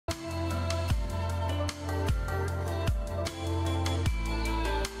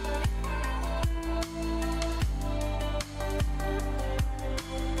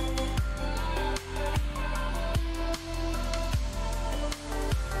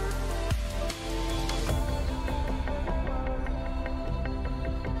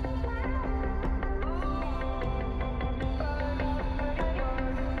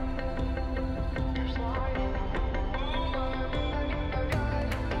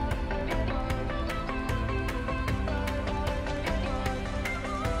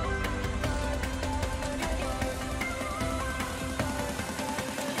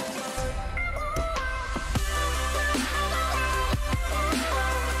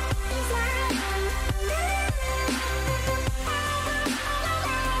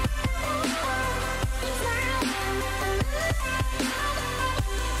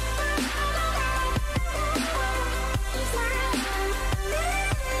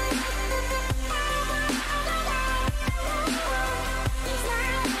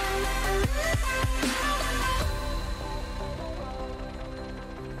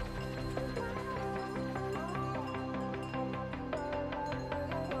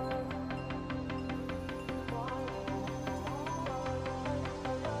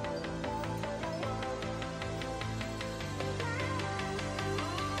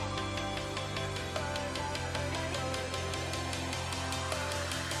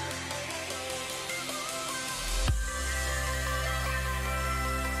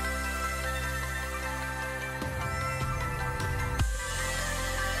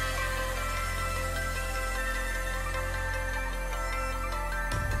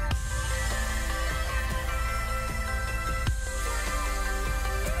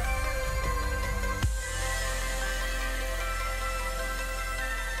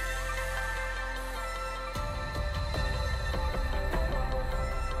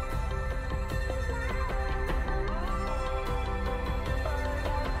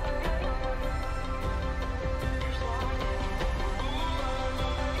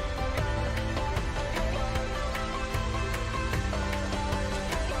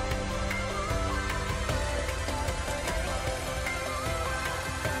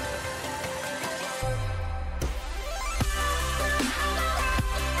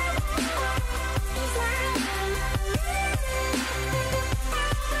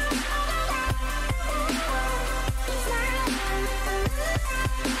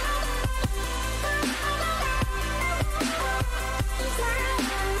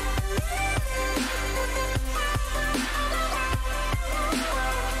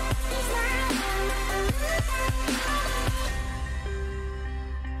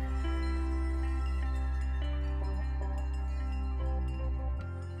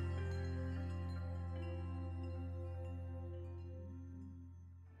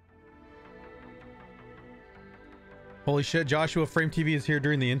Holy shit, Joshua Frame TV is here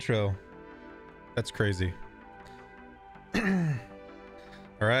during the intro. That's crazy.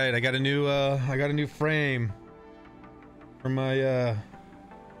 All right, I got a new frame for my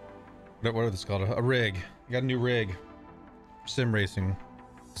what is this called? A rig. I got a new rig. Sim racing.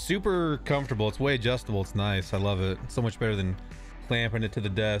 Super comfortable. It's way adjustable. It's nice. I love it. It's so much better than clamping it to the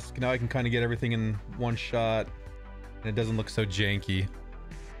desk. Now I can kind of get everything in one shot and it doesn't look so janky.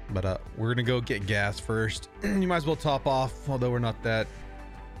 But we're gonna go get gas first. You might as well top off, although we're not that.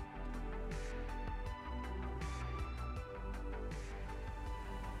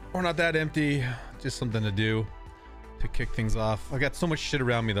 We're not that empty. Just something to do to kick things off. I got so much shit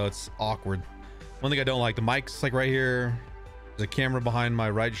around me though, it's awkward. One thing I don't like, the mic's like right here. There's a camera behind my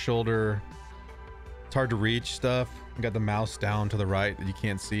right shoulder. It's hard to reach stuff. I got the mouse down to the right that you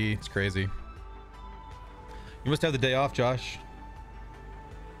can't see. It's crazy. You must have the day off, Josh.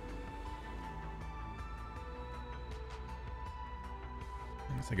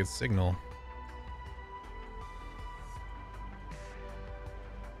 It's like a signal.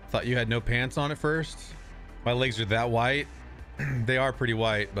 Thought you had no pants on at first. My legs are that white. They are pretty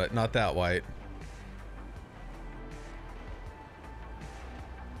white, but not that white.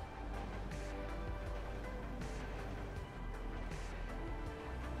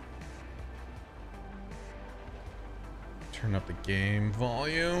 Turn up the game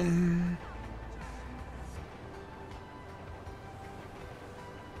volume.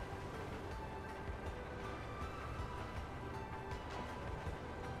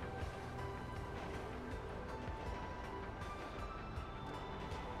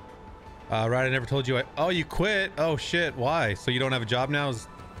 Right, I never told you. Oh, you quit? Oh shit, why? So you don't have a job now? You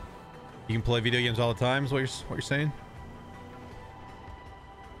can play video games all the time is what you're saying?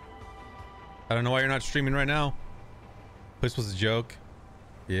 I don't know why you're not streaming right now. This was a joke.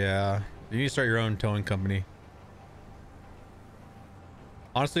 Yeah, you need to start your own towing company.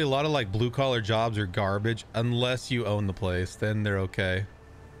 Honestly, a lot of like blue collar jobs are garbage unless you own the place, then they're okay.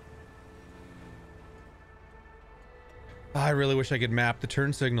 I really wish I could map the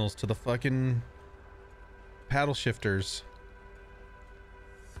turn signals to the fucking paddle shifters.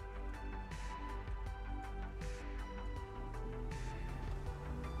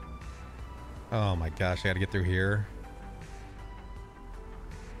 Oh my gosh, I gotta get through here.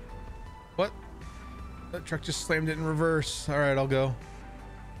 What? That truck just slammed it in reverse. All right, I'll go.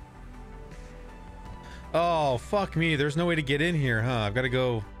 Oh, fuck me. There's no way to get in here, huh? I've got to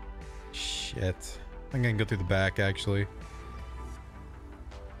go. Shit. I'm gonna go through the back, actually.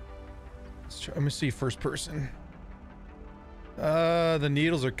 I'm gonna see first person. The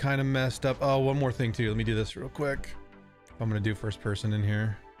needles are kind of messed up. Oh, one more thing too. Let me do this real quick. I'm gonna do first person in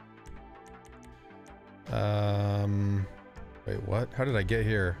here. Wait, what? How did I get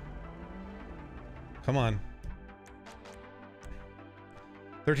here? Come on.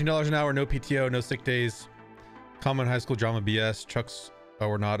 $13 an hour, no PTO, no sick days. Common high school drama BS. Trucks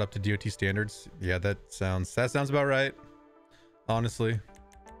are not up to DOT standards. Yeah, that sounds about right. Honestly.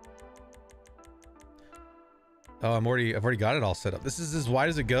 Oh, I've already got it all set up. This is as wide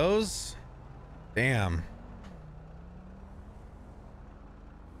as it goes? Damn.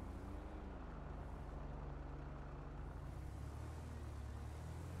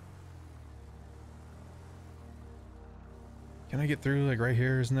 Can I get through like right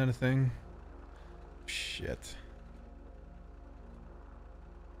here? Isn't that a thing? Shit.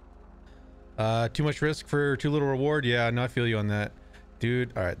 Too much risk for too little reward. Yeah, no, I feel you on that.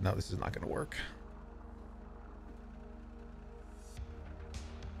 Dude, all right, no, this is not gonna work.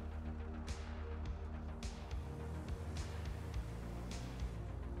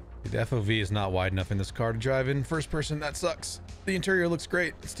 The FOV is not wide enough in this car to drive in first person. That sucks. The interior looks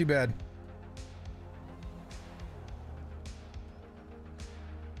great. It's too bad.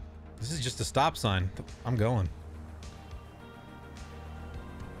 This is just a stop sign. I'm going.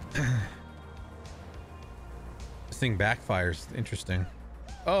 This thing backfires. Interesting.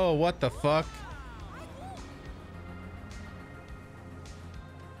 Oh, what the fuck?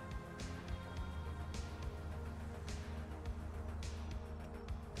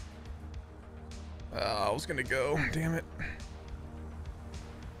 I was gonna go. Damn it.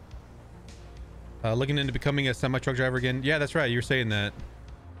 Looking into becoming a semi-truck driver again. Yeah, that's right. You were saying that.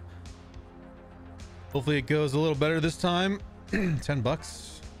 Hopefully it goes a little better this time. 10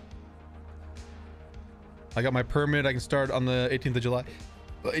 bucks. I got my permit. I can start on the 18th of July.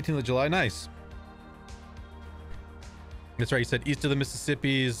 18th of July. Nice. That's right. You said east of the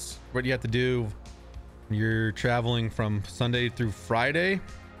Mississippi's what you have to do. You're traveling from Sunday through Friday.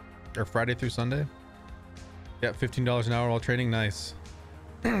 Or Friday through Sunday. Yeah, $15 an hour while training. Nice.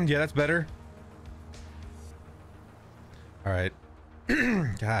 Yeah, that's better. All right.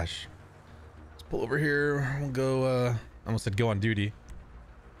 Gosh. Let's pull over here. We'll go, I almost said go on duty.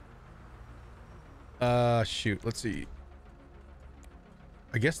 Shoot. Let's see.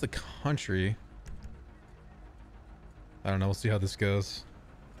 I guess the country. I don't know. We'll see how this goes.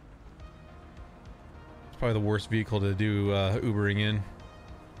 It's probably the worst vehicle to do Ubering in.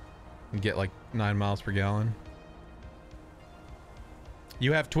 And get like 9 miles per gallon.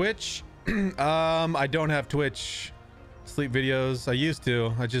 You have Twitch? I don't have Twitch. Sleep videos. I used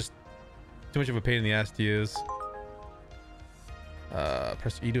to. I just too much of a pain in the ass to use.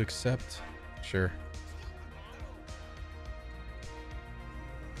 Press E to accept. Sure.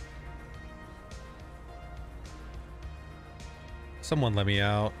 Someone let me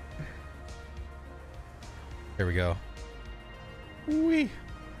out. Here we go. Whee!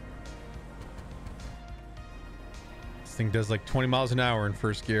 This thing does like 20 miles an hour in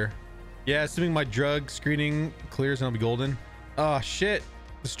first gear. Yeah, assuming my drug screening clears and I'll be golden. Oh shit.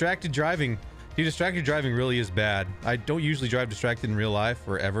 Distracted driving. Dude, distracted driving really is bad. I don't usually drive distracted in real life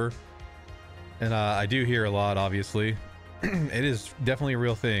or ever. And I do hear a lot, obviously. It is definitely a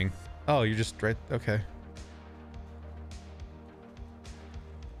real thing. Oh, you're just right. Okay.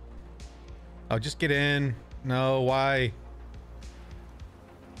 Oh, just get in. No, why?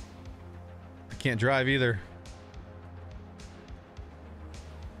 I can't drive either.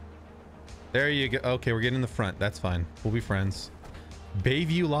 There you go. Okay, we're getting in the front. That's fine. We'll be friends.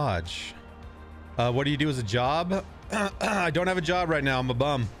 Bayview Lodge. What do you do as a job? I don't have a job right now. I'm a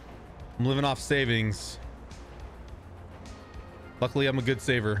bum. I'm living off savings. Luckily, I'm a good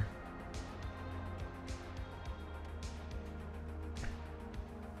saver.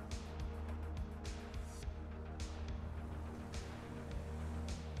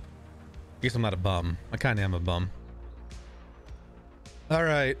 I guess I'm not a bum. I kind of am a bum. All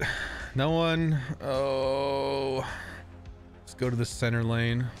right. No one. Oh. Let's go to the center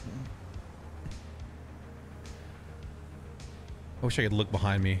lane. I wish I could look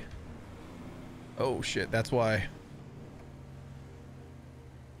behind me. Oh shit, that's why.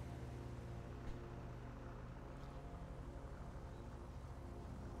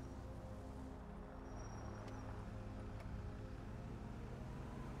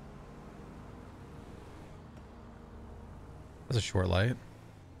 That's a short light.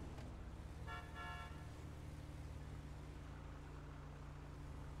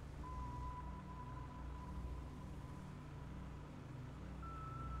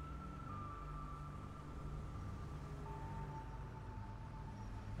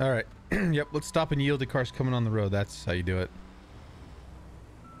 All right. Yep, let's stop and yield to cars coming on the road. That's how you do it.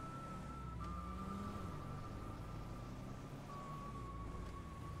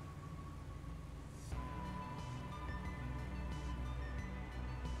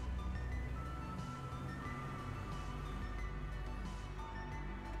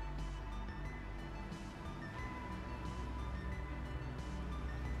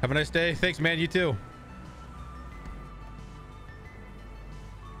 Have a nice day. Thanks, man. You too.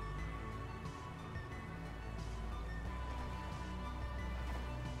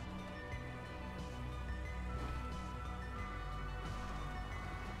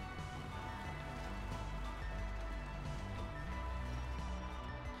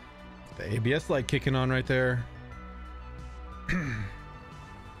 The ABS light kicking on right there.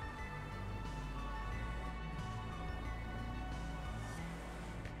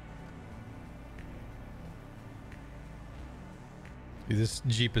 Dude, this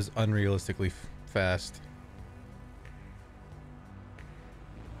Jeep is unrealistically fast.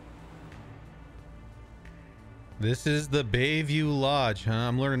 This is the Bayview Lodge, huh?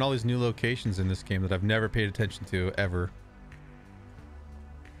 I'm learning all these new locations in this game that I've never paid attention to ever.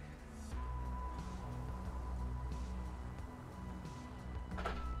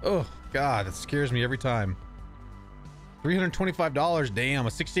 Oh God, it scares me every time. $325, damn, a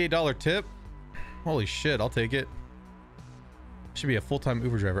 $68 tip. Holy shit, I'll take it. Should be a full-time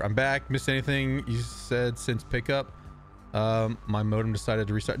Uber driver. I'm back. Missed anything you said since pickup? My modem decided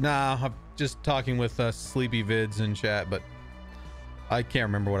to restart. Nah, I'm just talking with sleepy vids in chat, but I can't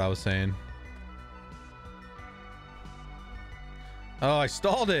remember what I was saying. Oh, I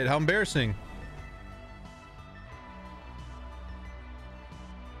stalled it. How embarrassing.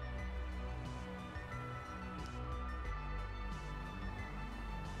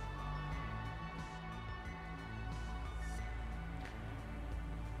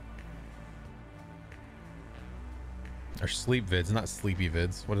 Or sleep vids, not sleepy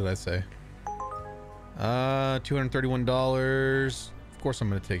vids. What did I say? $231. Of course I'm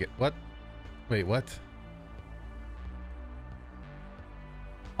gonna take it. What? Wait, what?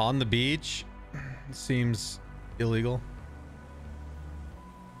 On the beach? Seems illegal.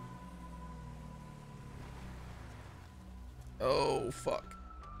 Oh, fuck.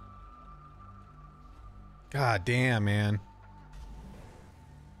 God damn, man.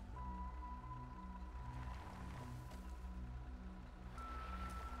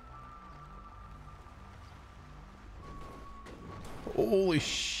 Holy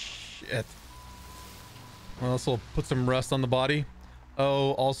shit. Well, this will put some rust on the body.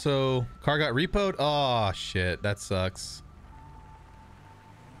 Oh, also, car got repoed? Oh, shit. That sucks.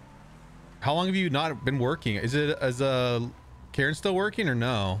 How long have you not been working? Is Karen still working or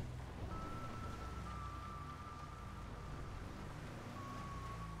no?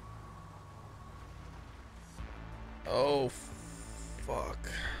 Oh, fuck.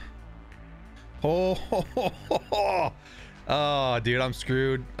 Oh, oh, dude, I'm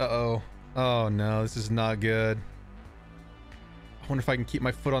screwed. Uh-oh. Oh, no, this is not good. I wonder if I can keep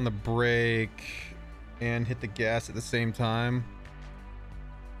my foot on the brake and hit the gas at the same time.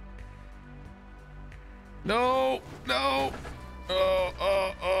 No, no.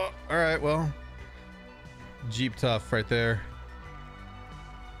 Oh. All right, well. Jeep tough right there.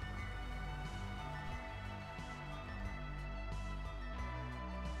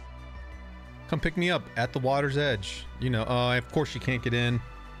 Come pick me up at the water's edge. You know, of course you can't get in.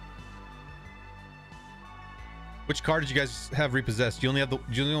 Which car did you guys have repossessed? Do you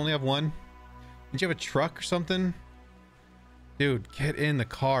only have one? Did you have a truck or something? Dude, get in the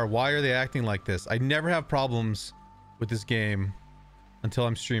car. Why are they acting like this? I never have problems with this game until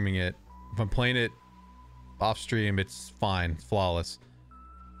I'm streaming it. If I'm playing it off stream, it's fine. It's flawless.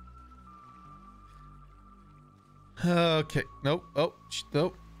 Okay. Nope. Oh,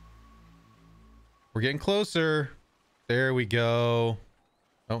 nope. We're getting closer. There we go.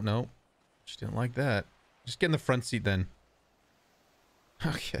 Oh, no. She didn't like that. Just get in the front seat then.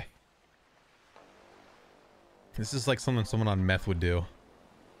 Okay. This is like something someone on meth would do. All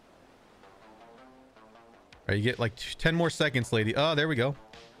right, you get like 10 more seconds, lady. Oh, there we go.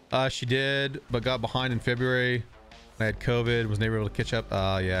 She did, but got behind in February. I had COVID, was never able to catch up.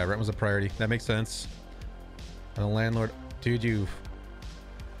 Yeah, rent was a priority. That makes sense. And the landlord, dude, you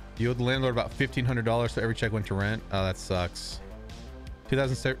owed the landlord about $1,500 so every check went to rent. Oh, that sucks.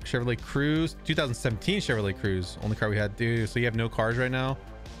 2007 Chevrolet Cruze, 2017 Chevrolet Cruze, only car we had. Dude, so you have no cars right now?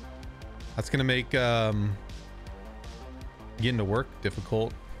 That's gonna make getting to work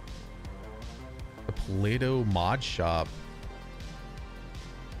difficult. The Paleto mod shop.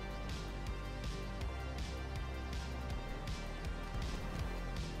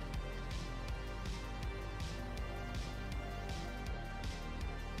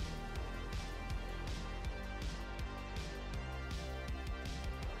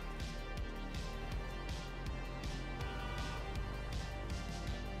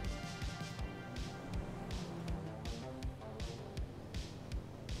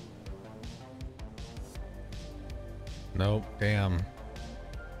 Nope. Damn.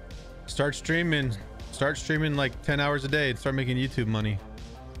 Start streaming like 10 hours a day and start making YouTube money.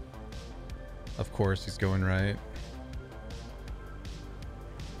 Of course he's going right.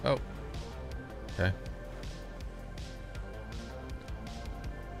 Oh. Okay.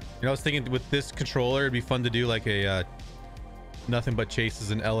 You know, I was thinking with this controller, it'd be fun to do like a nothing but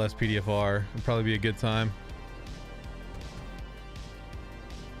chases in LS PDFR. It'd probably be a good time.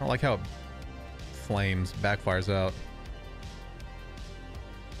 I don't like how it flames, backfires out.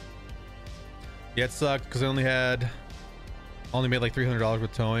 Yeah, it sucked because I only made like $300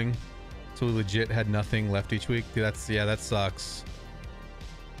 with towing, so we legit had nothing left each week. Dude, yeah, that sucks.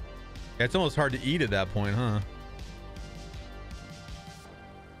 Yeah, it's almost hard to eat at that point, huh?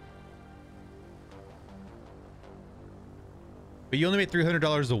 But you only made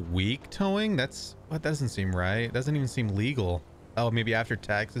 $300 a week towing? That doesn't seem right. It doesn't even seem legal. Oh, maybe after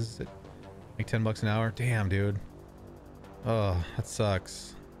taxes, make 10 bucks an hour. Damn, dude. Oh, that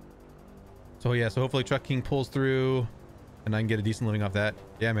sucks. So yeah, so hopefully Truck King pulls through and I can get a decent living off that.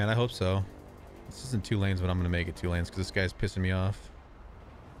 Yeah, man, I hope so. This isn't 2 lanes, but I'm gonna make it 2 lanes because this guy's pissing me off.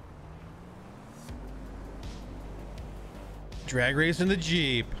 Drag race in the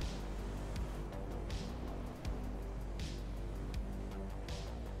Jeep.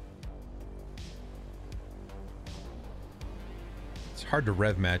 It's hard to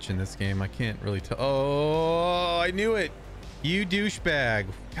rev match in this game. I can't really tell. Oh, I knew it. You douchebag.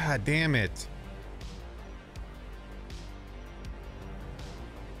 God damn it.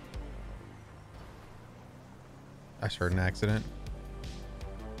 I just heard an accident.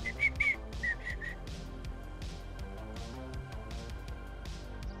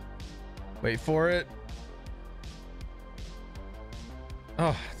 Wait for it.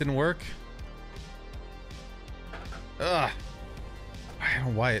 Oh, it didn't work. Ugh. I don't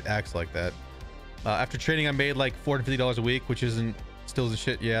know why it acts like that. After trading, I made like $450 a week, which isn't Still the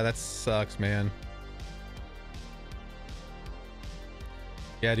shit. Yeah, that sucks, man.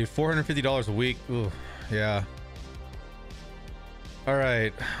 Yeah, dude, $450 a week. Ooh, yeah. All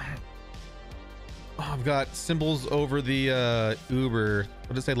right. Oh, I've got symbols over the Uber. What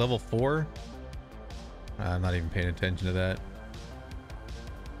did it say? Level 4? I'm not even paying attention to that.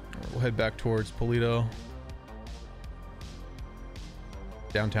 We'll head back towards Paleto.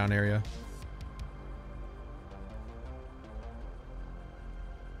 Downtown area.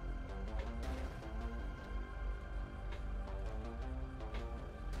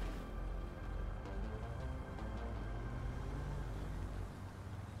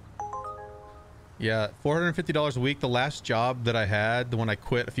 Yeah, $450 a week. The last job that I had, the one I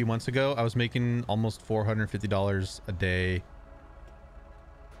quit a few months ago, I was making almost $450 a day.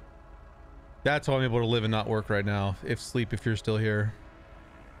 That's how I'm able to live and not work right now. If you're still here.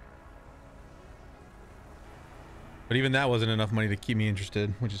 But even that wasn't enough money to keep me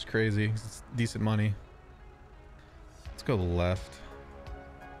interested, which is crazy. It's decent money. Let's go to the left.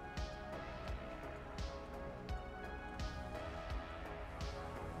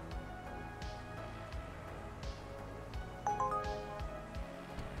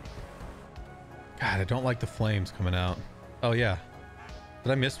 God, I don't like the flames coming out. Oh, yeah.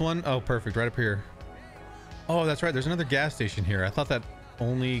 Did I miss one? Oh, perfect. Right up here. Oh, that's right. There's another gas station here. I thought that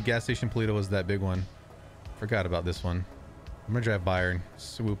only gas station Paleto was that big one. Forgot about this one. I'm gonna drive by her and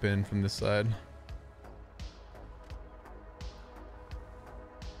swoop in from this side.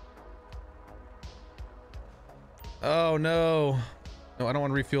 Oh, no. No, I don't want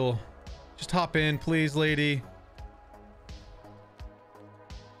to refuel. Just hop in, please, lady.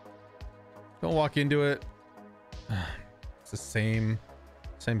 Don't walk into it. It's the same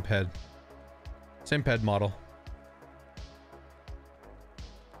ped. Same ped model.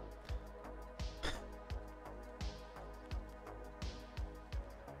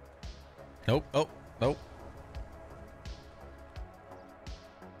 Nope. Oh, nope.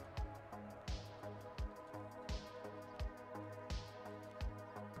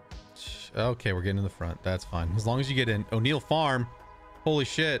 Okay, we're getting in the front. That's fine. As long as you get in. O'Neill Farm. Holy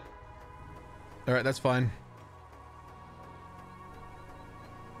shit. All right, that's fine.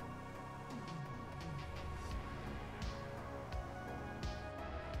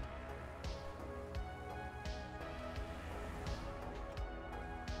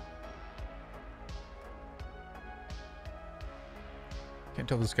 Can't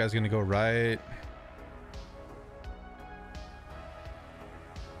tell if this guy's gonna go right.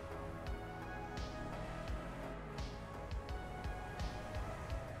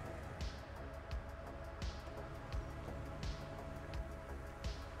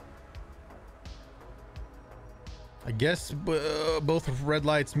 I guess both red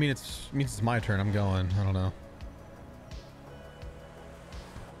lights means it's my turn. I'm going. I don't know.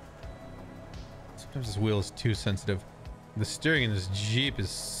 Sometimes this wheel is too sensitive. The steering in this Jeep is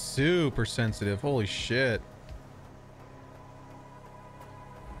super sensitive. Holy shit.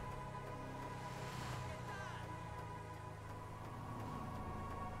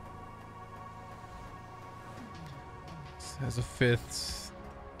 This has a fifth.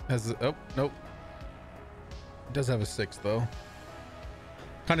 Oh, nope. It does have a sixth though.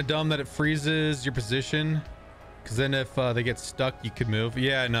 Kind of dumb that it freezes your position, because then if they get stuck, you could move.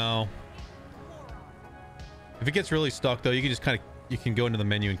 Yeah, no. If it gets really stuck though, you can just you can go into the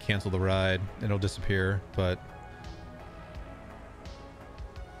menu and cancel the ride and it'll disappear, but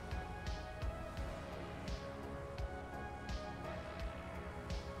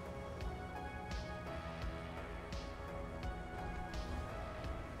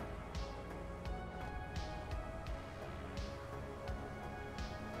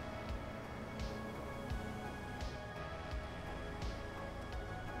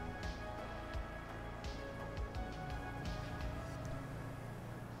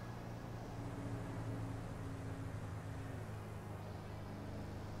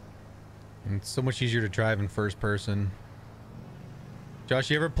it's so much easier to drive in first person. Josh,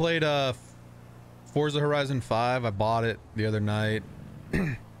 you ever played Forza Horizon 5? I bought it the other night.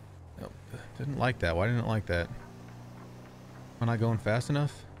 Oh, didn't like that. Why didn't it like that? Am I not going fast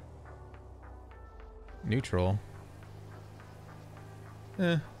enough? Neutral.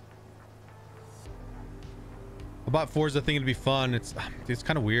 I bought Forza thinking it'd be fun. It's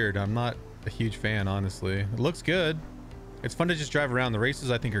kind of weird. I'm not a huge fan, honestly. It looks good. It's fun to just drive around. The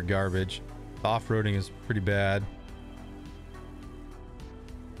races I think are garbage. The off-roading is pretty bad.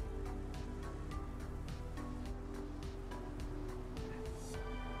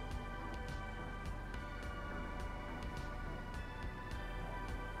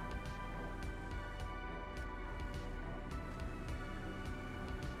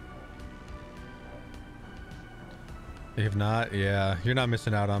 You have not? Yeah, you're not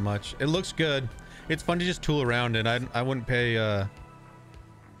missing out on much. It looks good. It's fun to just tool around, and I wouldn't pay.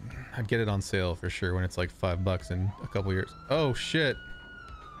 I'd get it on sale for sure when it's like $5 in a couple years. Oh shit!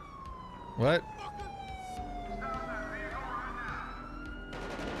 What?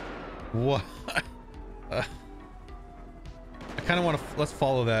 What? I kind of want to. Let's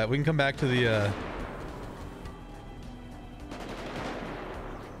follow that. We can come back to the.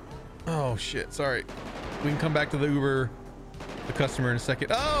 Oh shit! Sorry. We can come back to the Uber, the customer in a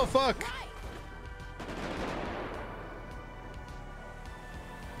second. Oh fuck!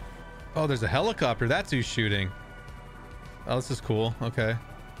 Oh, there's a helicopter. That's who's shooting. Oh, this is cool. Okay.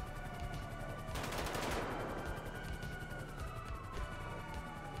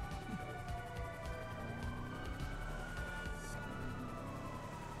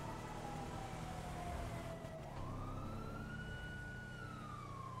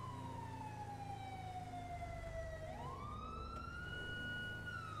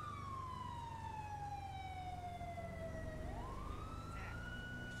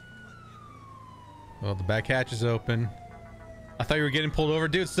 Well, the back hatch is open. I thought you were getting pulled over,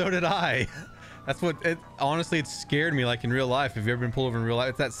 dude. So did I. That's what it honestly, it scared me like in real life. Have you ever been pulled over in real life?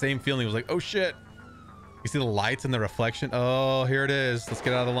 It's that same feeling. It was like, oh shit. You see the lights and the reflection? Oh, here it is. Let's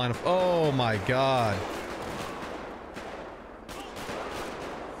get out of the line of. Oh my god.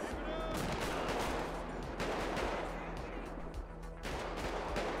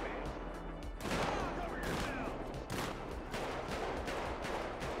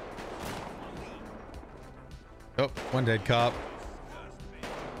 Oh, one dead cop.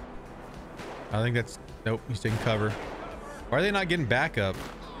 I think that's... Nope, he's taking cover. Why are they not getting backup?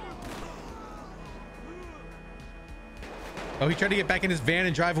 Oh, he tried to get back in his van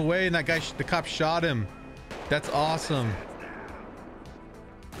and drive away, and that guy, the cop shot him. That's awesome.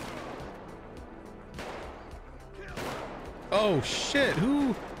 Oh, shit.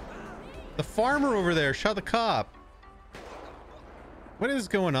 Who? The farmer over there shot the cop. What is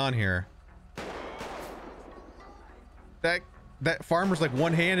going on here? That farmer's like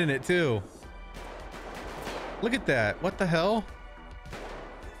one hand in it too. Look at that. What the hell?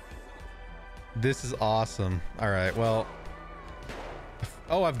 This is awesome. All right, well.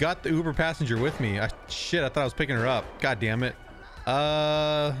 Oh, I've got the Uber passenger with me. Shit, I thought I was picking her up. God damn it.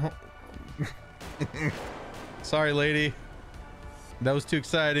 Sorry, lady. That was too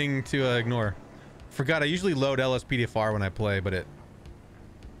exciting to ignore. Forgot I usually load LSPDFR when I play, but it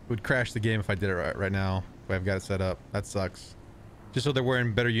would crash the game if I did it right now. If I've got it set up. That sucks. Just so they're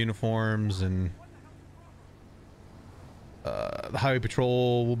wearing better uniforms, and the highway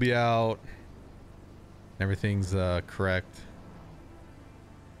patrol will be out. Everything's correct.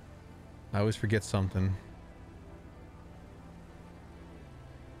 I always forget something.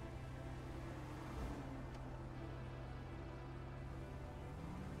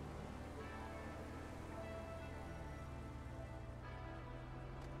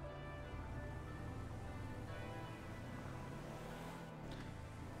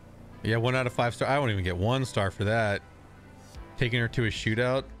 Yeah, 1 out of 5 star. I won't even get 1 star for that. Taking her to a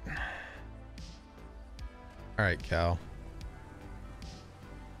shootout. All right, Cal.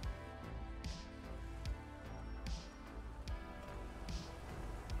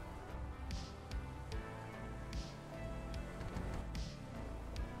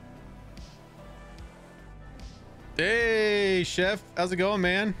 Hey, chef. How's it going,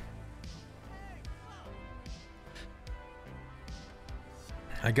 man?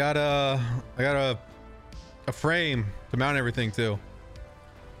 I got a frame to mount everything to.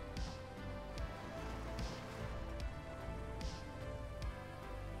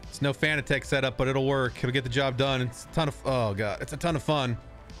 It's no Fanatec setup, but it'll work. It'll get the job done. It's a ton of, oh god, it's a ton of fun.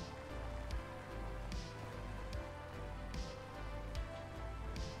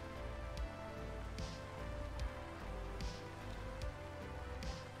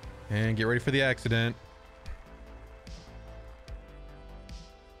 And get ready for the accident.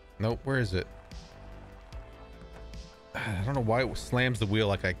 Nope, where is it? I don't know why it slams the wheel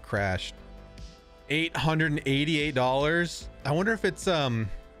like I crashed. $888. I wonder if it's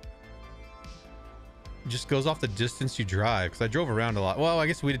just goes off the distance you drive, because I drove around a lot. Well, I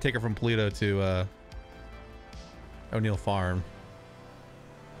guess we did take her from Paleto to O'Neill Farm.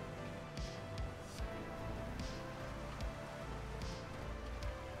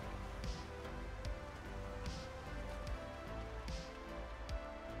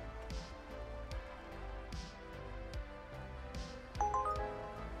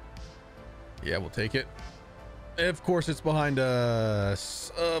 Yeah, we'll take it. Of course it's behind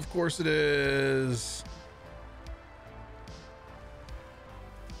us. Of course it is.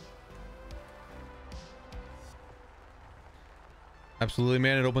 Absolutely,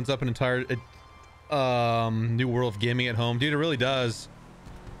 man. It opens up an entire new world of gaming at home, dude. It really does.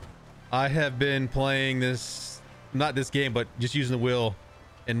 I have been playing this, not this game, but just using the wheel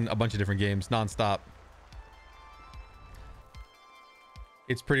in a bunch of different games nonstop.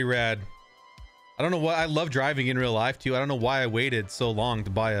 It's pretty rad. I don't know why. I love driving in real life too. I don't know why I waited so long to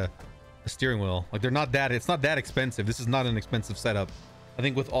buy a steering wheel. Like, they're not that, it's not that expensive. This is not an expensive setup. I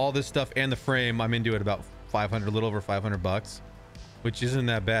think with all this stuff and the frame, I'm into it about 500, a little over 500 bucks, which isn't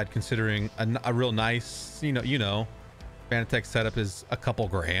that bad considering a real nice, you know, Fanatec setup is a couple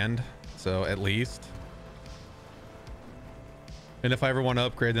grand. So at least. And if I ever want to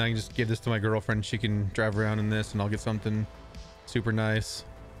upgrade, then I can just give this to my girlfriend. She can drive around in this and I'll get something super nice.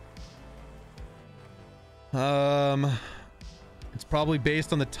 It's probably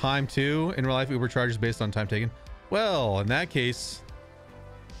based on the time too. In real life, Uber charges based on time taken. Well, in that case,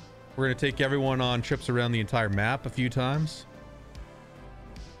 we're going to take everyone on trips around the entire map a few times.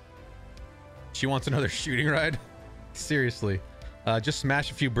 She wants another shooting ride? Seriously. Just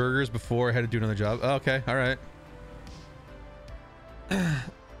smash a few burgers before I had to do another job. Oh, okay, all right.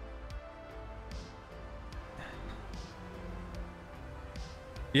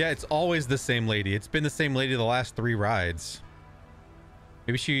 Yeah, it's always the same lady. It's been the same lady the last 3 rides.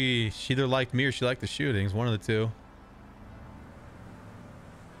 Maybe she either liked me or she liked the shootings. One of the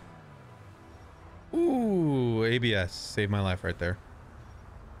two. Ooh, ABS saved my life right there.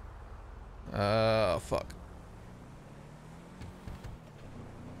 Fuck.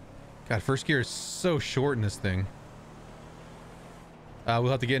 God, first gear is so short in this thing. We'll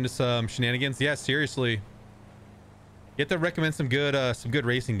have to get into some shenanigans. Yeah, seriously. You have to recommend some good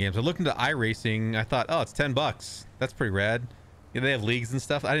racing games. I looked into iRacing. I thought, oh, it's $10. That's pretty rad. Yeah, they have leagues and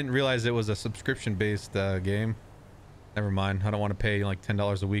stuff. I didn't realize it was a subscription-based game. Never mind. I don't want to pay like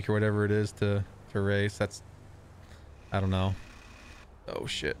 $10 a week or whatever it is to race. That's, I don't know. Oh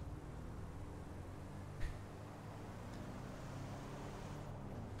shit.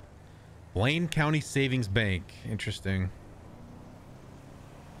 Blaine County Savings Bank. Interesting.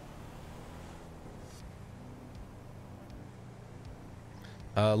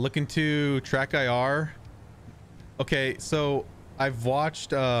 Look into Track IR. Okay, so I've watched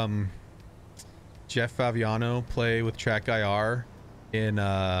Jeff Favignano play with Track IR in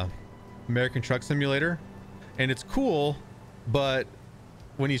American Truck Simulator, and it's cool, but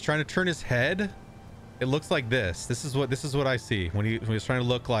when he's trying to turn his head, it looks like this. This is what I see when he's trying to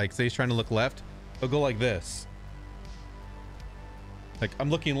look, like, say he's trying to look left, he'll go like this. Like, I'm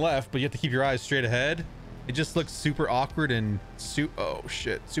looking left, but you have to keep your eyes straight ahead. It just looks super awkward and oh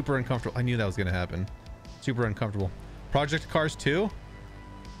shit, super uncomfortable. I knew that was gonna happen. Super uncomfortable. Project Cars 2,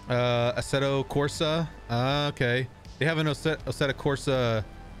 Assetto Corsa. Okay, they have an Assetto Corsa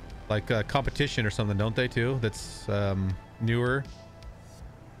like competition or something, don't they too? That's newer.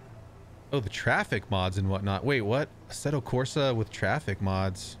 Oh, the traffic mods and whatnot. Wait, what? Assetto Corsa with traffic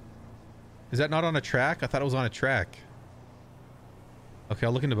mods. Is that not on a track? I thought it was on a track. Okay,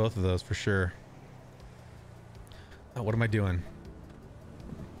 I'll look into both of those for sure. Oh, what am I doing?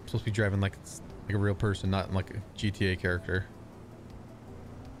 I'm supposed to be driving like a real person, not like a GTA character.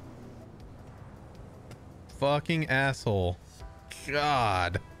 Fucking asshole.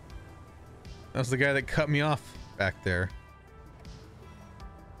 God. That was the guy that cut me off back there.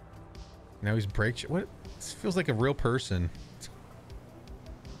 Now he's brake. What? This feels like a real person.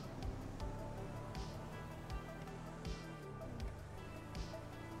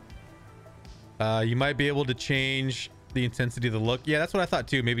 You might be able to change the intensity of the look. Yeah, that's what I thought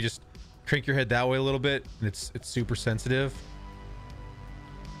too. Maybe just crank your head that way a little bit, and it's super sensitive.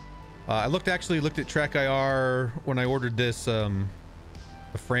 I actually looked at Track IR when I ordered this the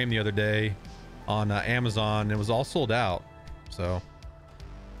frame the other day on Amazon. It was all sold out. So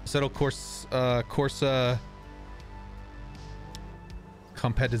Assetto Corsa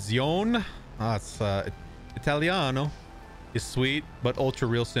Competizione. It's Italiano. Is sweet, but Ultra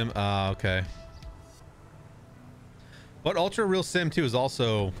Real Sim. Okay. But Ultra Real Sim 2 is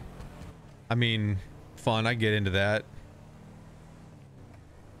also, I mean, fun. I get into that.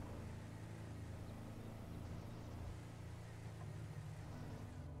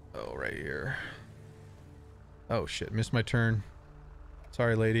 Oh, right here. Oh shit, missed my turn.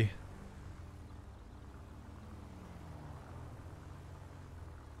 Sorry, lady.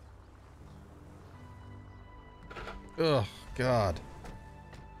 Ugh, God.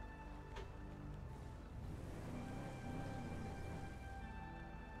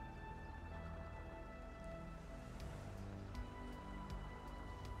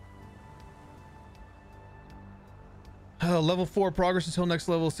 Level 4 progress until next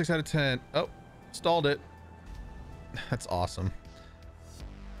level, 6 out of 10. Oh, stalled it. That's awesome.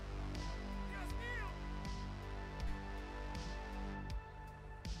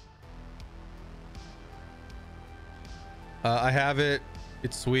 I have it.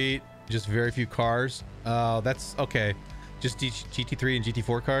 It's sweet. Just very few cars. That's okay. Just GT3 and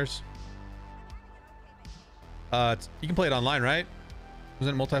GT4 cars. You can play it online, right?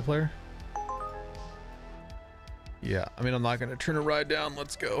 Isn't it multiplayer? Yeah, I mean, I'm not gonna turn a ride down.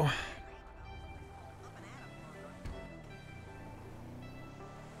 Let's go.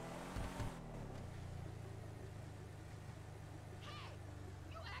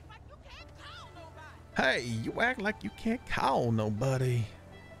 Hey, you act like you can't call nobody.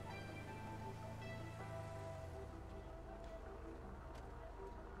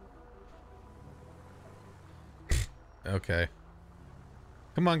 Okay.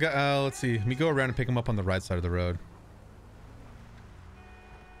 Come on, guy. Let's see. Let me go around and pick him up on the right side of the road.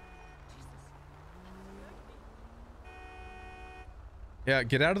 Yeah,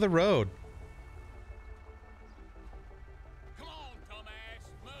 get out of the road. Come on,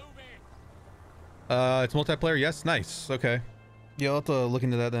 dumbass. Move it. It's multiplayer. Yes, nice. Okay. Yeah, I'll have to look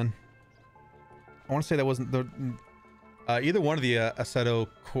into that then. I want to say that wasn't the either one of the Assetto,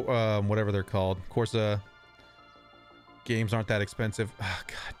 whatever they're called, Corsa games aren't that expensive. Oh,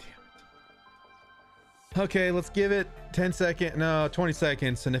 god damn it. Okay, let's give it 20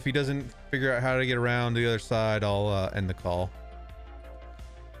 seconds, and if he doesn't figure out how to get around the other side, I'll end the call.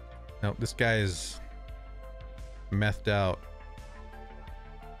 No, this guy is methed out.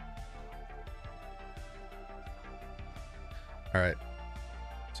 All right.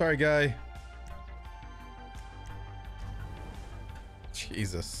 Sorry, guy.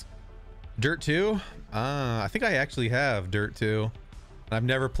 Jesus. Dirt 2? I think I actually have Dirt 2. I've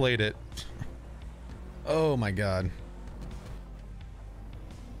never played it. Oh my god.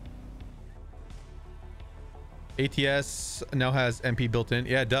 ATS now has MP built in.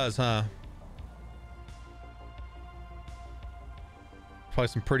 Yeah, it does, huh? Probably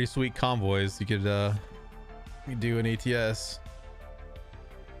some pretty sweet convoys you could do an ATS.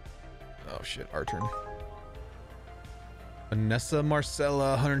 Oh shit, our turn. Vanessa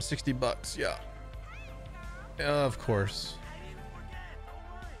Marcella, 160 bucks. Yeah. Of course.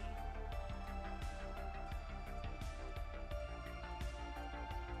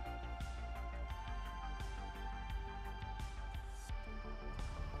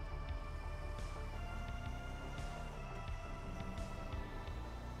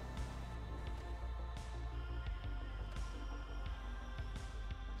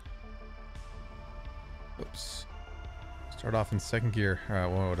 Oops. Start off in second gear. All right,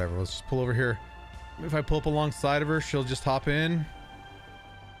 well, whatever. Let's just pull over here. If I pull up alongside of her, she'll just hop in.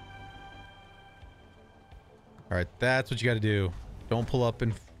 All right, that's what you got to do. Don't pull up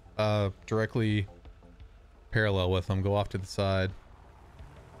in directly parallel with them. Go off to the side.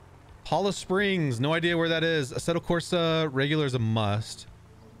 Paula Springs. No idea where that is. Assetto Corsa regular is a must.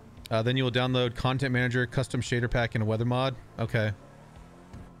 Then you will download Content Manager, Custom Shader Pack, and a Weather Mod. Okay.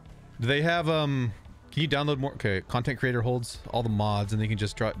 Do they have can you download more? Okay, Content Creator holds all the mods, and they can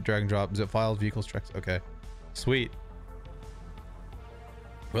just drag and drop zip files, vehicles, trucks. Okay, sweet.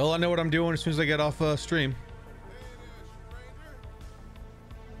 Well, I know what I'm doing as soon as I get off stream.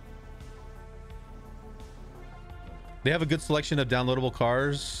 They have a good selection of downloadable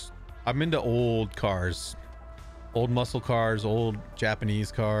cars. I'm into old cars, old muscle cars, old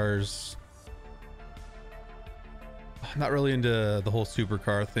Japanese cars. I'm not really into the whole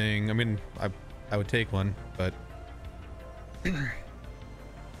supercar thing. I mean, I would take one, but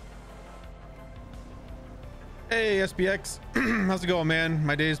hey SBX, how's it going, man?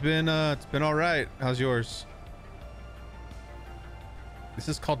 My day's been it's been all right. How's yours? This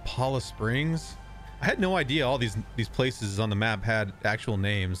is called Paula Springs. I had no idea all these places on the map had actual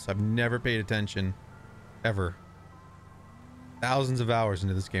names. I've never paid attention ever. Thousands of hours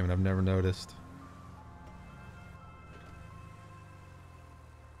into this game and I've never noticed.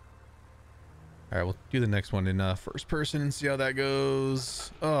 All right, we'll do the next one in first person and see how that goes.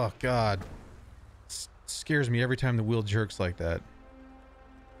 Oh god, scares me every time the wheel jerks like that.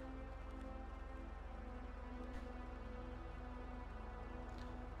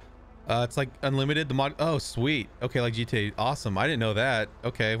 It's like unlimited, the mod. Oh sweet. Okay, like GTA. Awesome. I didn't know that.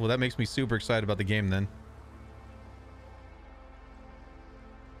 Okay, well that makes me super excited about the game then.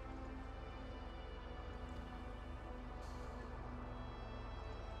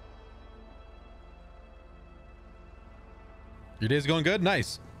 Your day's going good?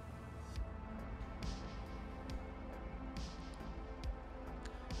 Nice.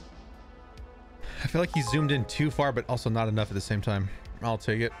 I feel like he zoomed in too far, but also not enough at the same time. I'll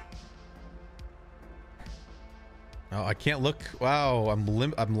take it. Oh, I can't look. Wow, I'm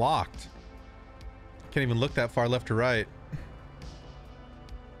locked. Can't even look that far left or right.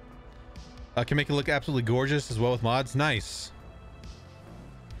 Can make it look absolutely gorgeous as well with mods. Nice.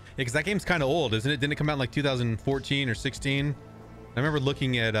 Yeah, because that game's kind of old, isn't it? Didn't it come out in like 2014 or 16? I remember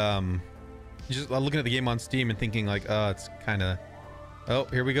looking at looking at the game on Steam and thinking like, it's kind of, oh,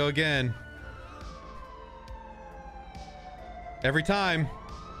 here we go again. Every time,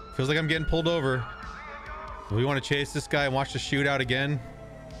 feels like I'm getting pulled over. Do we want to chase this guy and watch the shootout again?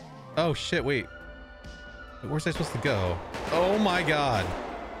 Oh shit! Wait, where's I supposed to go? Oh my god!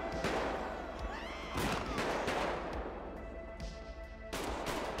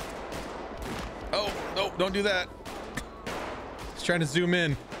 Oh no! Don't do that. Just trying to zoom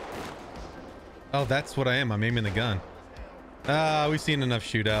in. Oh, that's what I am. I'm aiming the gun. We've seen enough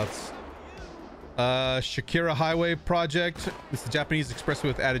shootouts. Shakira Highway Project. It's the Japanese expressway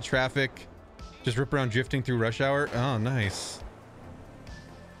with added traffic. Just rip around drifting through rush hour. Oh, nice.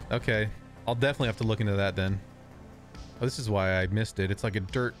 Okay. I'll definitely have to look into that then. Oh, this is why I missed it. It's like a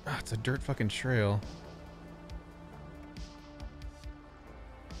dirt. Oh, it's a dirt fucking trail.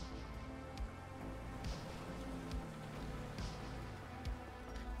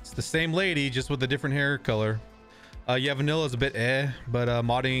 It's the same lady, just with a different hair color. Yeah, vanilla is a bit but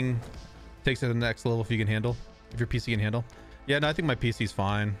modding takes it to the next level if you can handle. If your PC can handle. Yeah, no, I think my PC's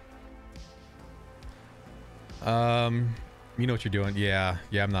fine. You know what you're doing. Yeah,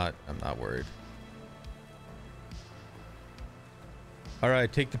 I'm not worried. All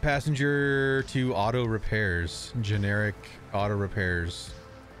right, take the passenger to auto repairs. Generic auto repairs.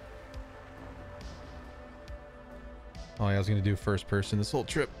 Oh, yeah, I was gonna do first person this whole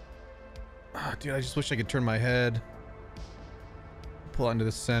trip. Oh, dude, I just wish I could turn my head. Pull out into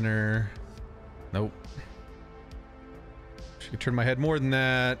the center. Nope. Wish I could turn my head more than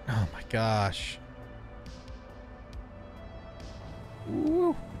that. Oh my gosh.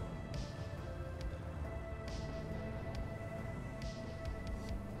 Ooh.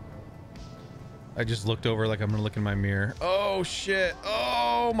 I just looked over like I'm gonna look in my mirror. Oh shit.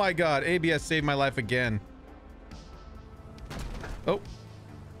 Oh my god. ABS saved my life again. Oh.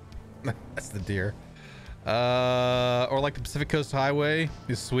 That's the deer. Or like the Pacific Coast Highway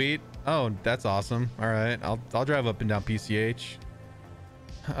is sweet. Oh, that's awesome. All right. I'll drive up and down PCH.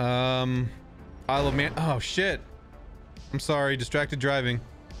 Isle of Man. Oh shit. I'm sorry, distracted driving.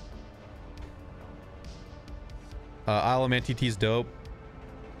 Isle of Man TT is dope.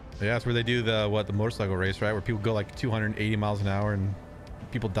 Yeah, that's where they do the motorcycle race, right? Where people go like 280 miles an hour and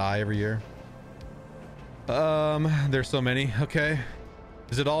people die every year. There's so many. Okay.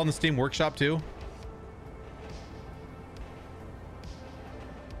 Is it all in the Steam Workshop too?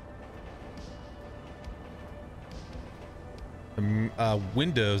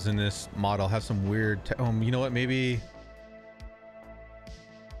 Windows in this model have some weird you know what, maybe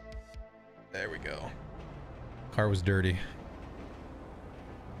there we go. Car was dirty.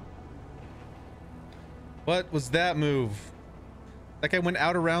 What was that move? That guy went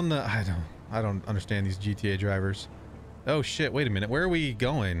out around the I don't understand these GTA drivers. Oh shit, wait a minute, where are we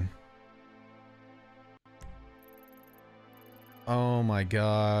going? Oh my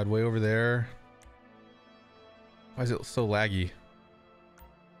god, way over there. Why is it so laggy?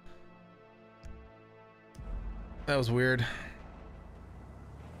 That was weird.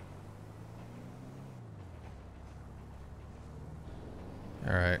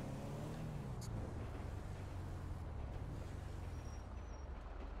 All right.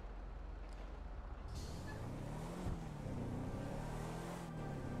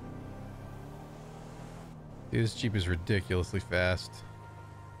 Dude, this Jeep is ridiculously fast.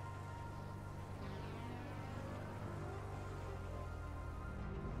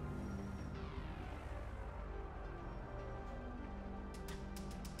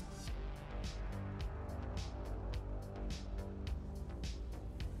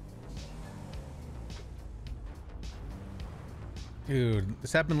 Dude,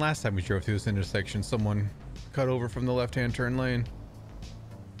 this happened last time we drove through this intersection. Someone cut over from the left-hand turn lane.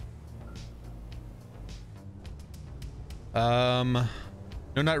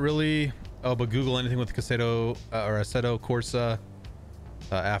 No, not really. Oh, but Google anything with Cassetto or Assetto Corsa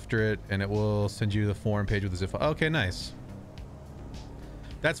after it, and it will send you the forum page with the zip file. Okay, nice.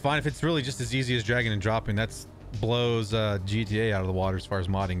 That's fine if it's really just as easy as dragging and dropping. That's blows GTA out of the water as far as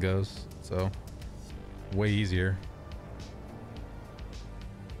modding goes. So, way easier.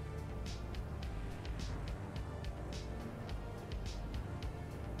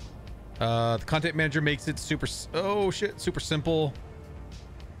 The content manager makes it super simple.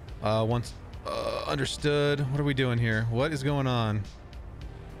 Once understood. What are we doing here? What is going on?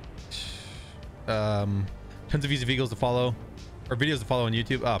 Tons of easy vehicles to follow, or videos to follow on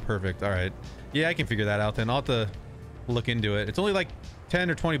YouTube. Oh, perfect. All right. Yeah, I can figure that out then. I'll have to look into it. It's only like 10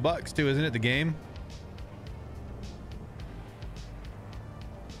 or 20 bucks too, isn't it? The game.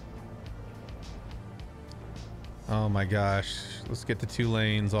 Oh my gosh. Let's get to 2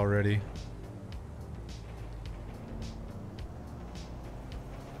 lanes already.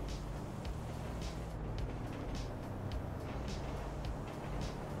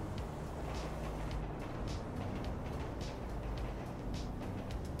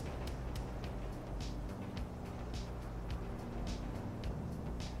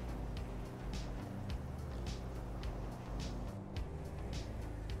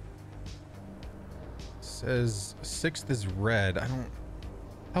 Says 6th is red. I don't...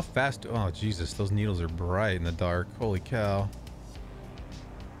 How fast... Oh, Jesus. Those needles are bright in the dark. Holy cow.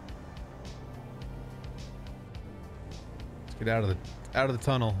 Let's get out of the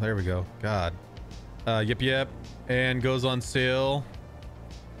tunnel. There we go. God. Yep. And goes on sale.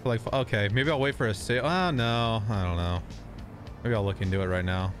 For like... Okay. Maybe I'll wait for a sale. Oh, no. I don't know. Maybe I'll look into it right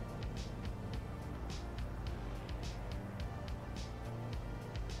now.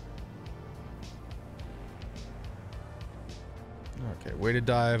 Okay, way to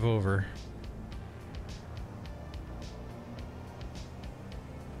dive over.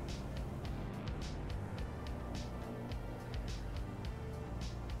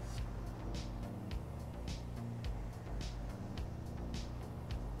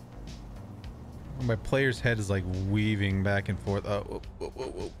 My player's head is like weaving back and forth. Oh,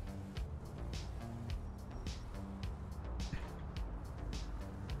 whoa.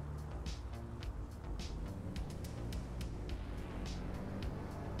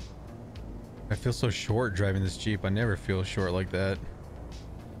 I feel so short driving this Jeep. I never feel short like that.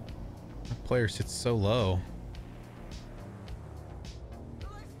 My player sits so low.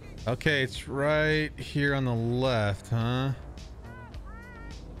 Okay, it's right here on the left, huh?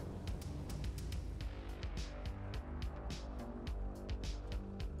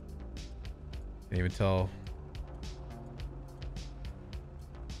 Can't even tell.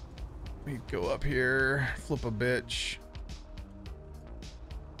 Let me go up here, flip a bitch.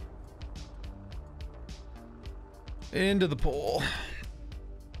 Into the pole.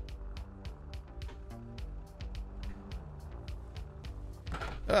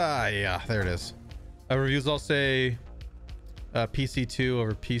 Ah, yeah, there it is. Reviews all say PC2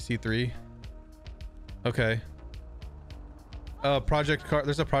 over PC3. Okay. Project Car.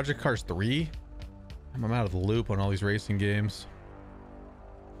 There's a Project Cars 3. I'm out of the loop on all these racing games.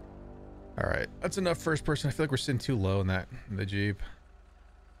 All right, that's enough first person. I feel like we're sitting too low in the Jeep.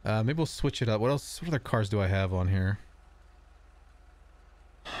 Maybe we'll switch it up. What else? What other cars do I have on here?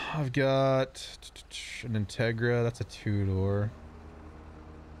 I've got an Integra. That's a 2-door.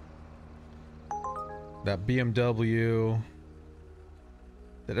 That BMW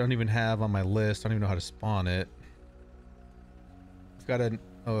that I don't even have on my list. I don't even know how to spawn it. I've got a...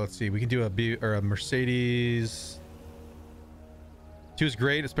 Oh, let's see. We can do a Mercedes. 2 is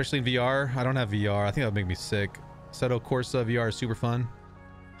great, especially in VR. I don't have VR. I think that would make me sick. Assetto Corsa VR is super fun.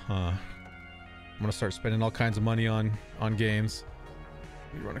 Huh. I'm gonna start spending all kinds of money on games.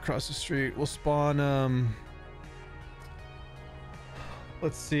 We run across the street. We'll spawn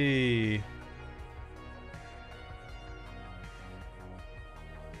let's see.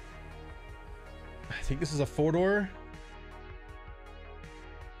 I think this is a 4-door.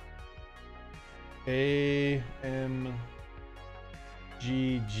 AMGG.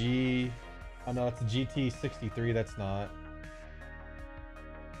 Oh no, it's a GT63. That's not.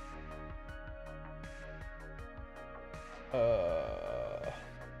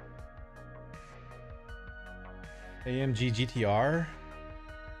 AMG GTR.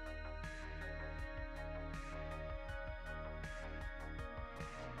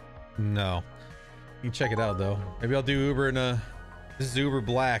 No. You can check it out though. Maybe I'll do Uber in a... This is Uber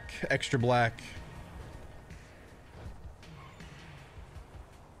black, extra black.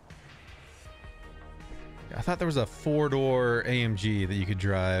 I thought there was a 4-door AMG that you could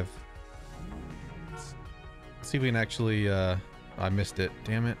drive. Let's see if we can actually... I missed it.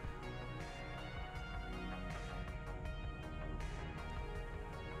 Damn it.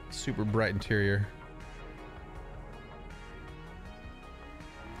 Super bright interior.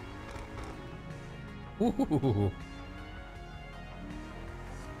 Ooh.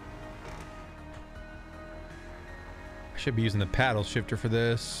 I should be using the paddle shifter for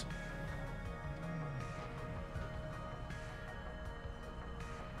this.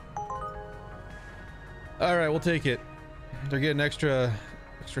 All right, we'll take it. They're getting extra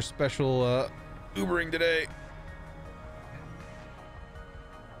special Ubering today.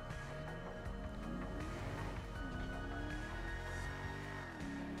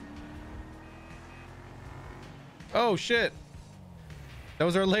 Oh shit. That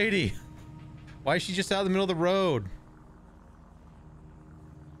was our lady. Why is she just out in the middle of the road?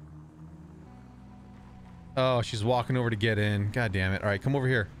 Oh, she's walking over to get in. God damn it. All right, come over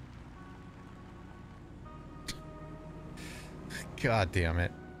here. God damn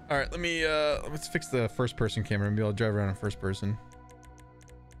it. All right, let's fix the first person camera. Maybe I'll drive around in first person.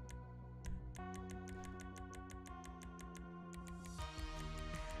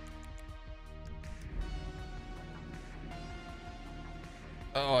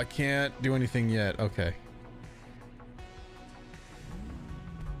 Oh, I can't do anything yet. Okay.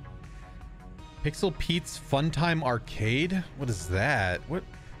 Pixel Pete's Funtime Arcade? What is that? What?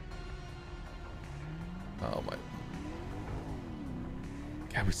 Oh my.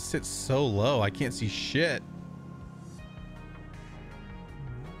 God, we sit so low. I can't see shit.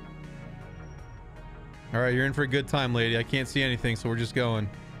 All right, you're in for a good time, lady. I can't see anything, so we're just going.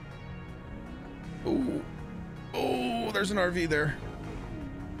 Ooh. Oh, there's an RV there.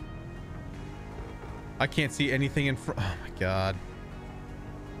 I can't see anything in front. Oh my God.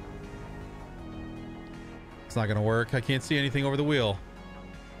 It's not gonna work. I can't see anything over the wheel.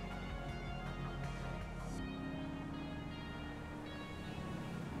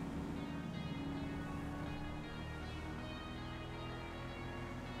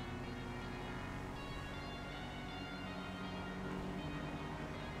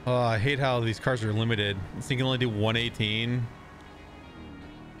 Oh, I hate how these cars are limited. This thing can only do 118.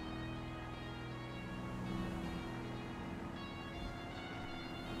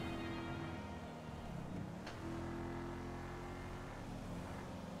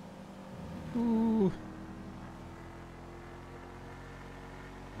 Ooh.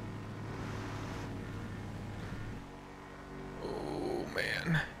 Oh,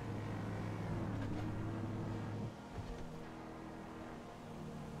 man.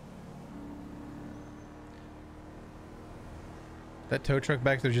 That tow truck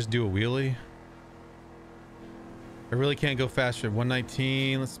back there just do a wheelie. I really can't go faster.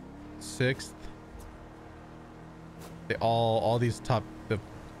 119. Let's 6th. They all these top, the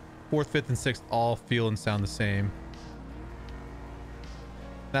 4th, 5th, and 6th all feel and sound the same.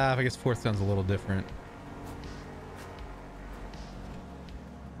 Nah, I guess 4th sounds a little different.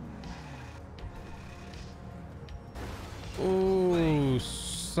 Oh,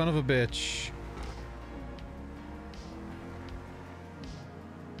 son of a bitch.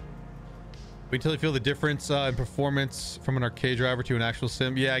 Wait till you feel the difference in performance from an arcade driver to an actual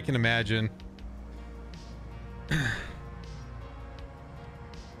sim. Yeah, I can imagine.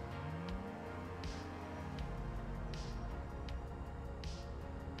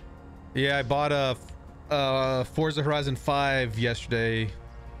 Yeah, I bought a Forza Horizon 5 yesterday,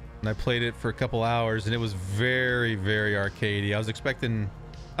 and I played it for a couple hours, and it was very, very arcadey. I was expecting,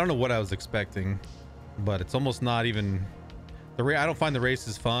 I don't know what I was expecting, but it's almost not even I don't find the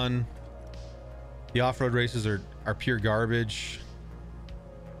races fun. The off-road races are pure garbage,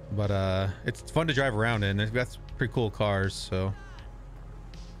 but it's fun to drive around in. That's pretty cool cars. So,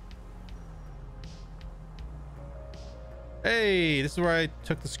 hey, this is where I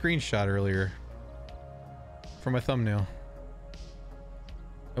took the screenshot earlier for my thumbnail.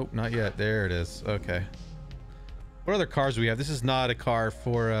 Oh, not yet. There it is. Okay. What other cars do we have? This is not a car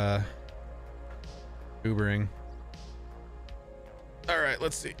for Ubering. All right,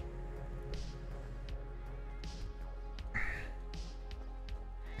 let's see.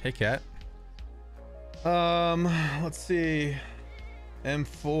 Hey, cat. Let's see.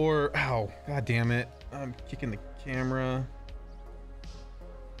 M4. Ow, god damn it. I'm kicking the camera.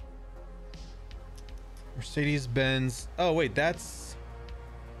 Mercedes-Benz. Oh wait, that's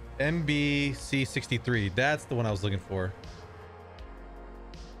MBC63. That's the one I was looking for.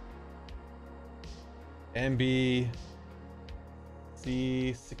 MBC63.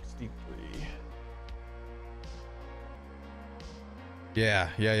 Yeah.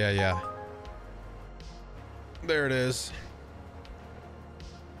 There it is.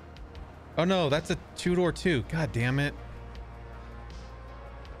 Oh no, that's a two-door too. God damn it.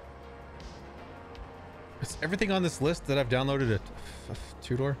 Is everything on this list that I've downloaded a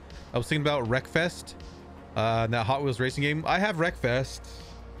two-door? I was thinking about Wreckfest. That Hot Wheels racing game. I have Wreckfest.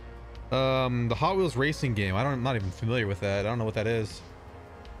 The Hot Wheels racing game. I'm not even familiar with that. I don't know what that is.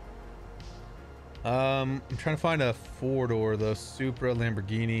 I'm trying to find a four-door though. Supra,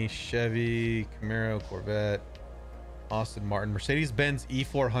 Lamborghini, Chevy, Camaro, Corvette, Aston Martin, Mercedes-Benz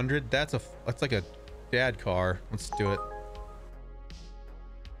E400. That's like a dad car. Let's do it.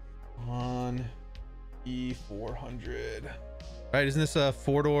 On E400. All right, isn't this a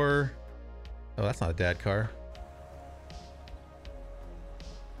four-door? Oh, that's not a dad car.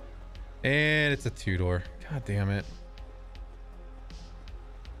 And it's a two-door. God God damn it.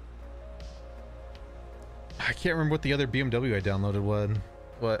 I can't remember what the other BMW I downloaded was.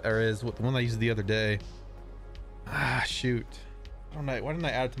 What the one I used the other day. Ah, shoot. Why didn't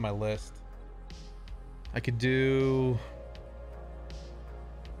I add it to my list? I could do...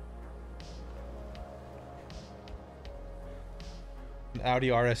 an Audi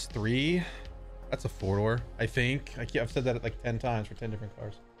RS3. That's a 4-door, I think. I've said that like 10 times for 10 different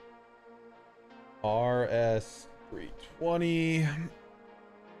cars. RS320.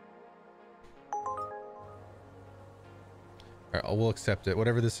 All right, we'll accept it.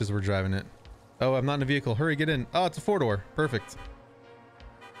 Whatever this is, we're driving it. Oh, I'm not in a vehicle. Hurry, get in. Oh, it's a 4-door. Perfect.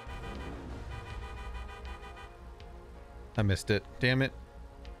 I missed it. Damn it.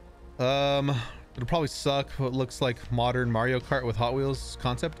 It'll probably suck. What looks like modern Mario Kart with Hot Wheels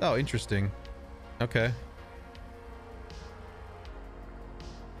concept. Oh, interesting. Okay.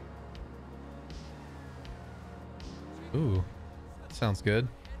 Ooh, that sounds good.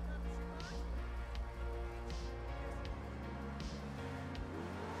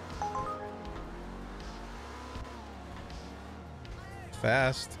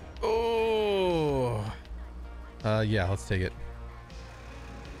 Fast. Oh. Yeah, let's take it.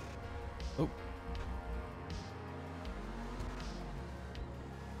 Oh.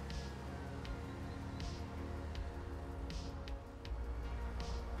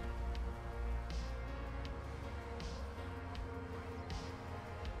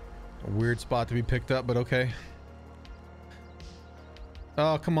 A weird spot to be picked up, but okay.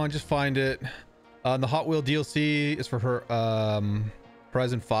 Oh, come on, just find it. The Hot Wheel DLC is for her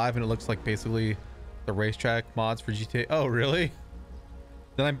Horizon 5, and it looks like basically the racetrack mods for GTA. Oh, really?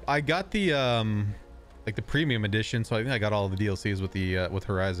 Then I got the like the premium edition, so I think I got all the DLCs with the with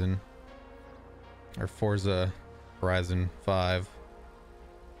Horizon or Forza Horizon 5.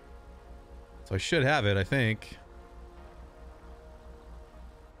 So I should have it, I think.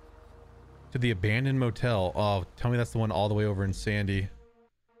 To the abandoned motel. Oh, tell me that's the one all the way over in Sandy.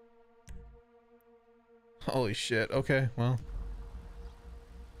 Holy shit. Okay, well.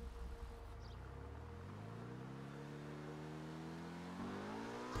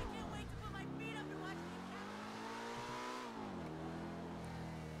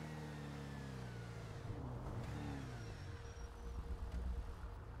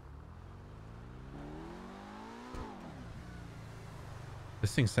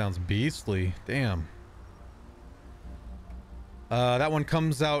 This thing sounds beastly. Damn. That one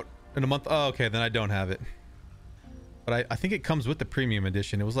comes out in a month. Oh, okay, then I don't have it. But I think it comes with the premium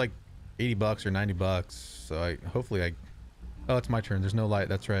edition. It was like 80 bucks or 90 bucks. So hopefully oh, it's my turn. There's no light.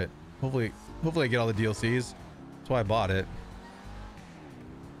 That's right. Hopefully I get all the DLCs. That's why I bought it.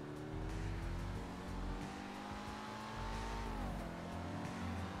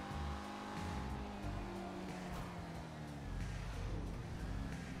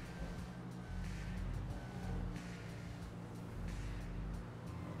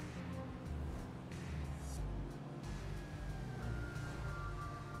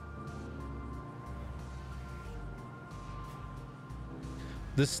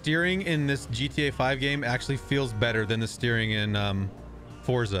 The steering in this GTA 5 game actually feels better than the steering in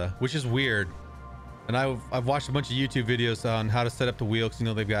Forza, which is weird. And I've watched a bunch of YouTube videos on how to set up the wheel, because you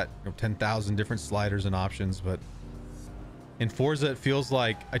know they've got 10,000 different sliders and options. But in Forza, it feels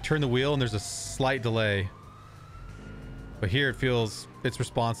like I turn the wheel and there's a slight delay. But here it's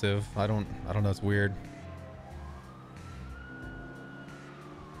responsive. I don't know. It's weird.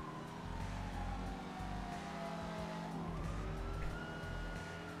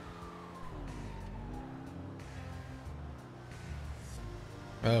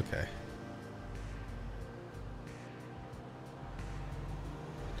 Okay.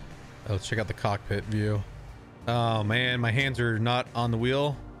 Let's check out the cockpit view. Oh man, my hands are not on the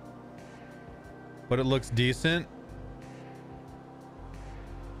wheel, but it looks decent.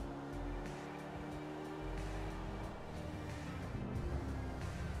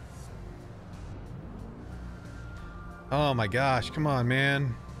 Oh my gosh, come on,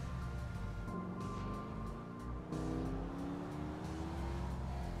 man.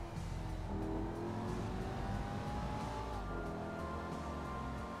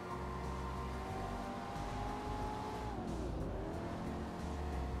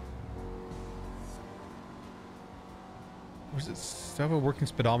 Do I have a working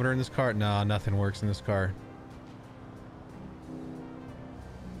speedometer in this car? No, nothing works in this car.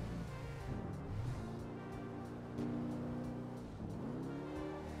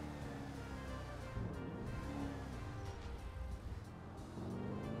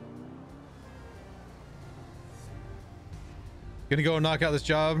 Gonna go and knock out this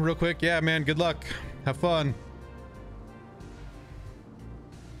job real quick. Yeah, man, good luck. Have fun.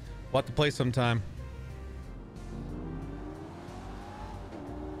 We'll have to play sometime.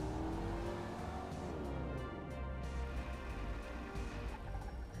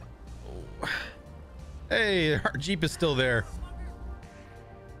 Oh. Hey, our Jeep is still there.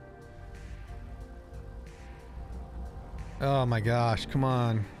 Oh my gosh, come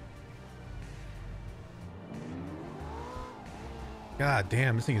on. God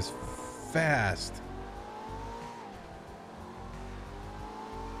damn, this thing is fast.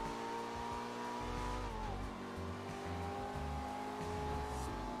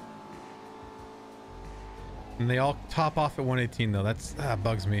 And they all top off at 118 though. That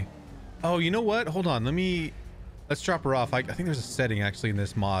bugs me. Oh, you know what? Hold on. Let's drop her off. I think there's a setting actually in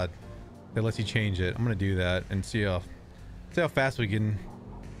this mod that lets you change it. I'm gonna do that and see how fast we can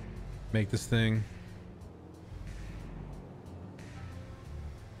make this thing.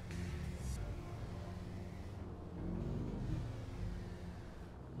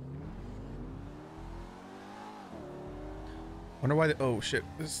 Wonder why oh shit,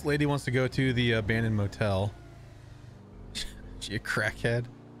 this lady wants to go to the abandoned motel. She a crackhead?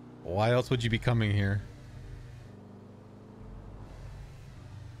 Why else would you be coming here?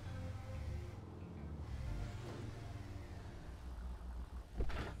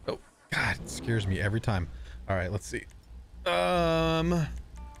 Oh god, it scares me every time. All right, let's see. Driving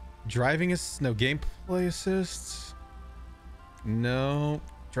no gameplay assists. No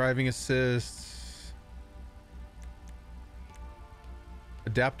driving assists.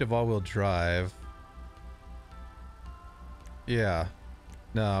 Adaptive all-wheel drive. Yeah.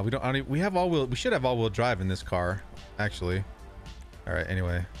 No, we don't. We have all-wheel. We should have all-wheel drive in this car, actually. All right.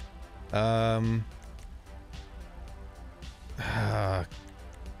 Anyway. Oh,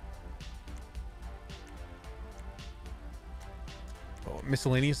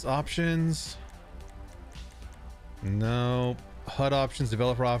 miscellaneous options. No. HUD options,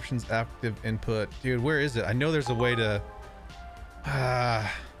 developer options, active input. Dude, where is it? I know there's a way to.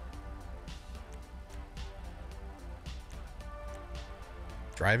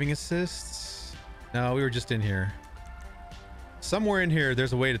 Driving assists? No, we were just in here. Somewhere in here,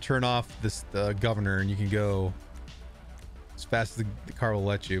 there's a way to turn off this governor, and you can go as fast as the car will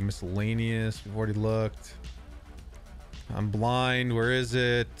let you. Miscellaneous, we've already looked. I'm blind. Where is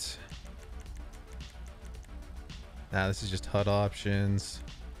it? Nah, this is just HUD options.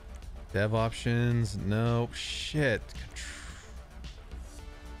 Dev options. Nope. Shit.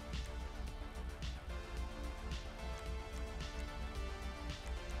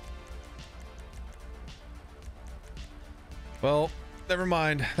 Well, never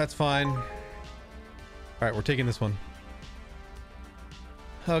mind. That's fine. All right, we're taking this one.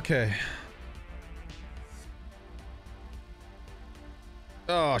 Okay.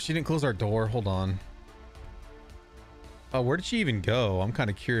 Oh, she didn't close our door. Hold on. Oh, where did she even go? I'm kind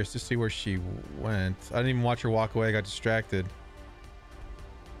of curious to see where she went. I didn't even watch her walk away. I got distracted.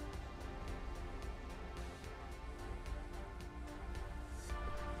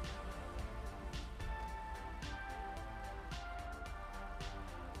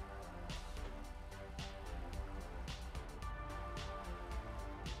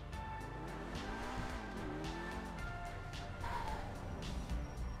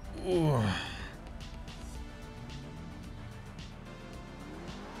 Ooh.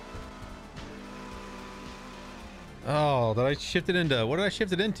 Oh, did I shift it into... What did I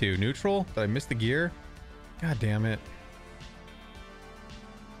shift it into? Neutral? Did I miss the gear? God damn it.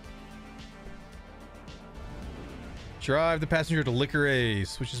 Drive the passenger to Liquor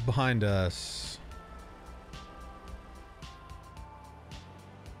Ace, which is behind us.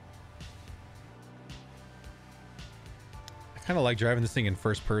 I kind of like driving this thing in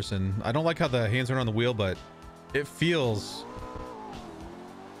first person. I don't like how the hands are on the wheel, but it feels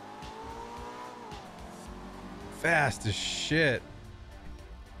fast as shit.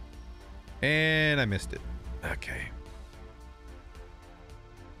 And I missed it. Okay.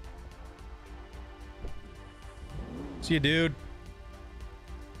 See you, dude.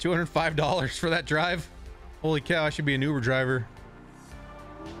 $205 for that drive. Holy cow, I should be an Uber driver.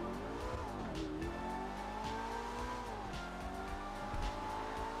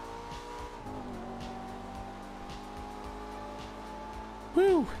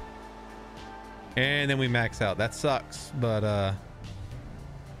 Woo. And then we max out. That sucks, but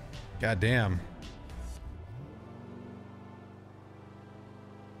god damn.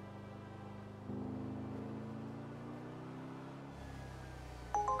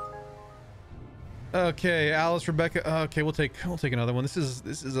 Okay, Alice, Rebecca. Okay, we'll take another one. This is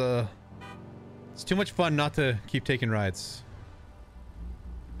it's too much fun not to keep taking rides.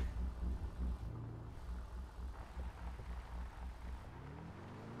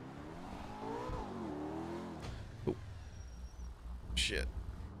 shit.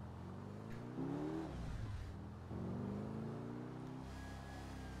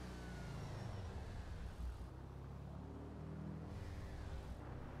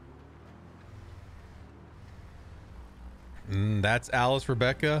 That's Alice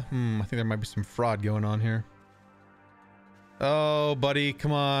Rebecca. I think there might be some fraud going on here. Oh, buddy,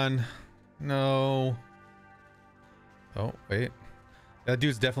 come on. No. Oh, wait. That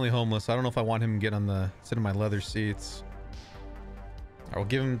dude's definitely homeless. I don't know if I want him getting on the sit in my leather seats. I will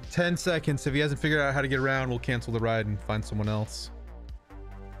give him 10 seconds. If he hasn't figured out how to get around, we'll cancel the ride and find someone else.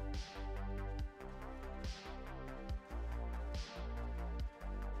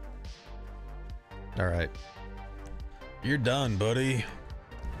 All right. You're done, buddy.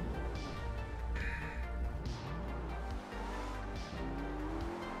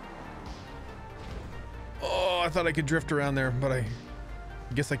 Oh, I thought I could drift around there, but I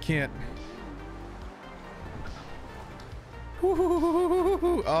guess I can't.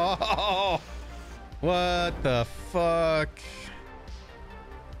 Oh, what the fuck?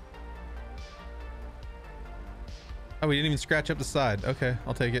 Oh, we didn't even scratch up the side. Okay,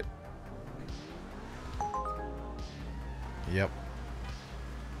 I'll take it. Yep.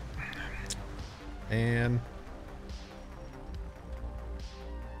 And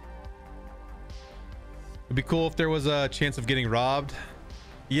it'd be cool if there was a chance of getting robbed.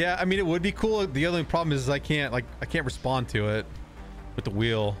 Yeah, I mean, it would be cool. The only problem is I can't respond to it with the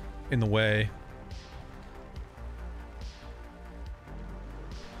wheel in the way.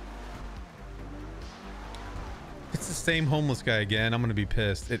 It's the same homeless guy again. I'm gonna be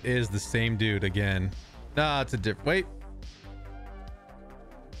pissed. It is the same dude again. Nah, it's a different. Wait.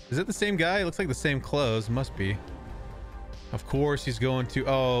 Is it the same guy? It looks like the same clothes. Must be. Of course, he's going to...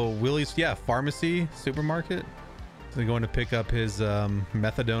 Oh, Willie's... Yeah, pharmacy, supermarket. Is he going to pick up his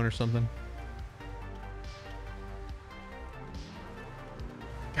methadone or something?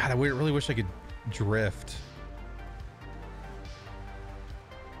 God, I really wish I could drift.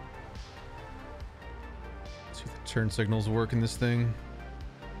 Let's see if the turn signals work in this thing.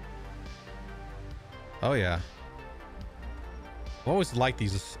 Oh, yeah. I always like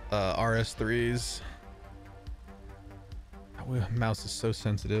these RS3s. That mouse is so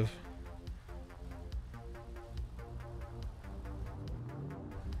sensitive.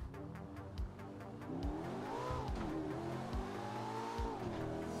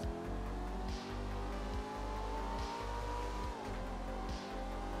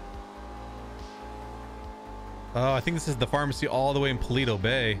 Oh, I think this is the pharmacy all the way in Paleto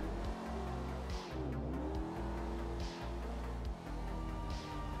Bay.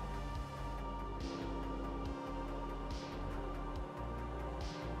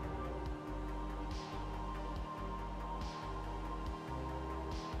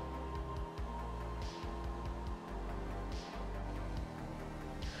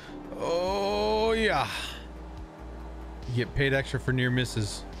 Oh, yeah. You get paid extra for near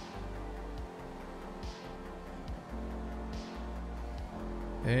misses.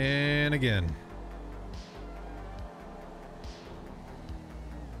 And again.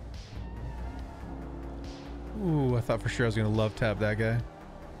 Ooh, I thought for sure I was gonna love tap that guy.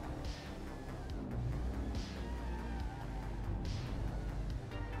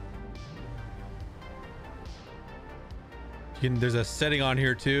 There's a setting on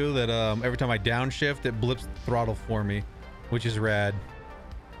here too that every time I downshift, it blips the throttle for me, which is rad.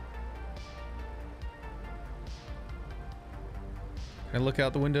 Can I look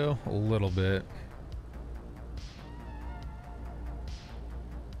out the window? A little bit.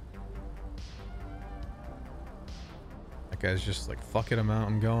 That guy's just like, fuck it, I'm out,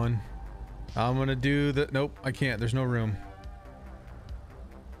 I'm going. I'm gonna do the... Nope, I can't. There's no room.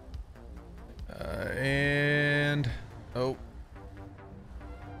 And... Oh.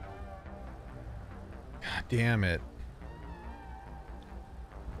 God damn it.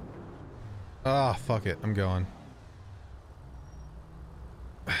 Ah, fuck it. I'm going.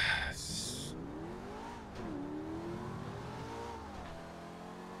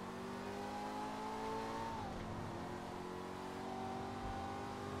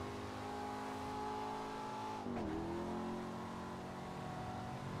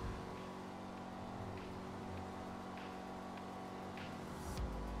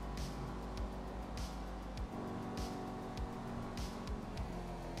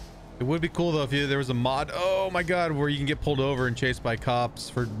 It would be cool though if there was a mod, oh my god, where you can get pulled over and chased by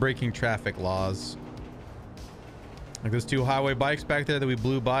cops for breaking traffic laws. Like those two highway bikes back there that we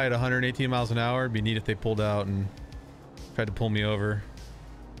blew by at 118 miles an hour. It'd be neat if they pulled out and tried to pull me over.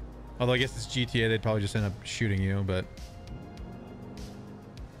 Although I guess it's GTA, they'd probably just end up shooting you, but...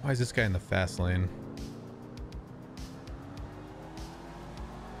 Why is this guy in the fast lane?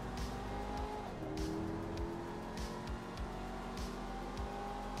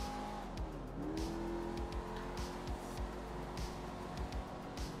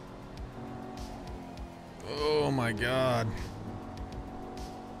 my god.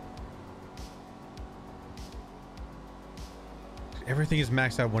 Everything is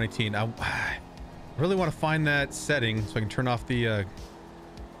maxed out 118. I really want to find that setting so I can turn off the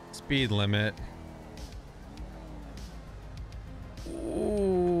speed limit.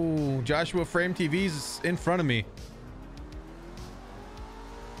 Ooh, Joshua Frame TV's in front of me.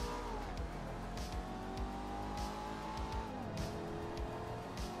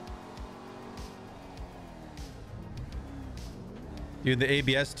 Dude, the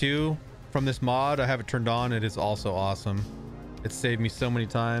ABS too from this mod, I have it turned on. It is also awesome. It saved me so many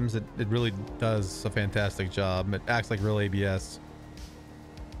times. It really does a fantastic job. It acts like real ABS.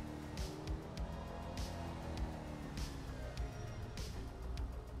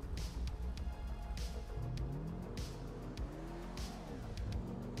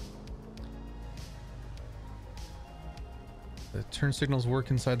 The turn signals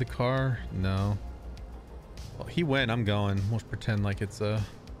work inside the car? No. Well, he went, I'm going. We'll pretend like it's a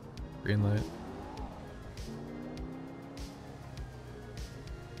green light.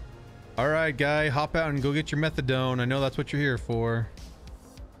 All right, guy, hop out and go get your methadone. I know that's what you're here for.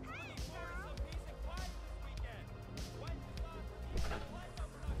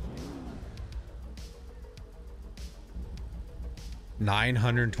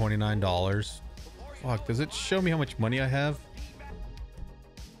 $929. Fuck, does it show me how much money I have?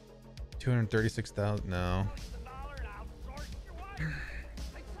 236,000. No.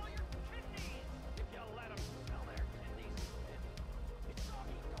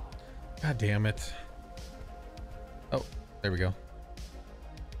 God damn it. Oh, there we go.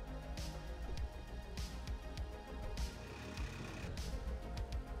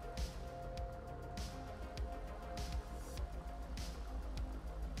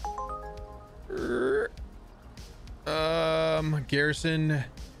 Garrison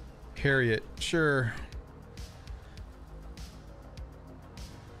Harriet, sure.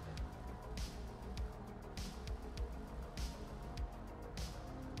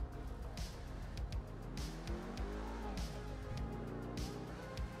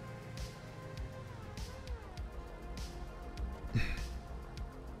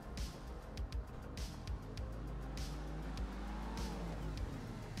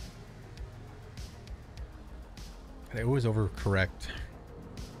 I always overcorrect.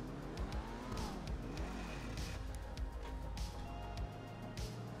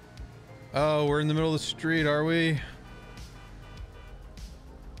 Oh, we're in the middle of the street, are we?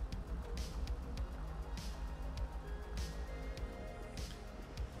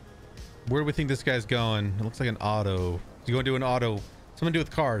 Where do we think this guy's going? It looks like an auto. He's going to do an auto. Something to do with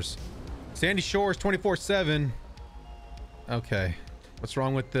cars. Sandy Shores 24/7. Okay. What's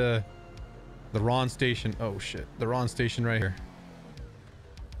wrong with the Ron station? Oh shit. The Ron station right here.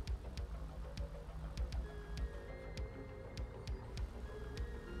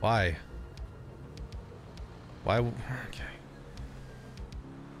 Why? Why? Okay.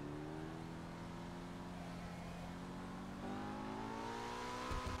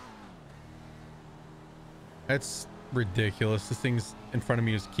 That's ridiculous. This thing's in front of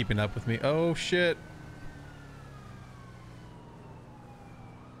me is keeping up with me. Oh shit.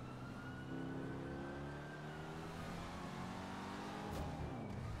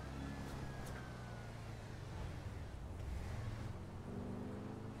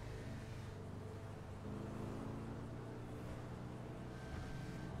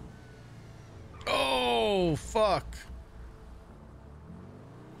 Oh fuck.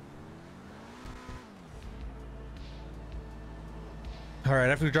 All right,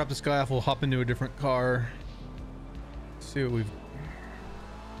 after we drop this guy off, we'll hop into a different car. See what we've...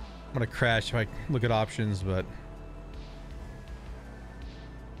 I'm gonna crash if I look at options, but...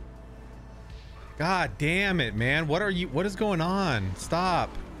 God damn it, man. What is going on? Stop.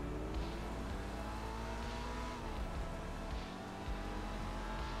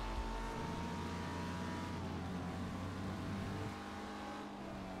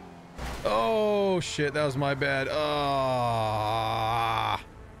 Oh shit, that was my bad. Ah.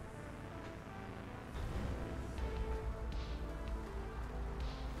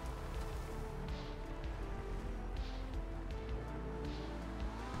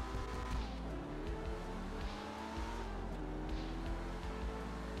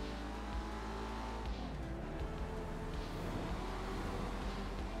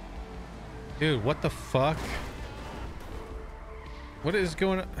 Dude, what the fuck? What is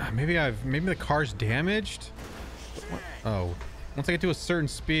going on? Maybe the car's damaged? Oh, once I get to a certain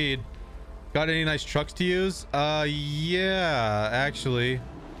speed. Got any nice trucks to use? Yeah, actually.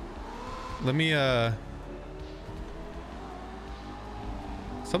 Let me,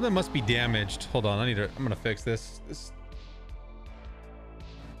 Something must be damaged. Hold on, I'm gonna fix this. This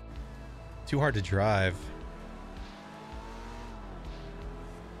too hard to drive.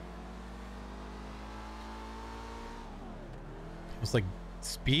 It was like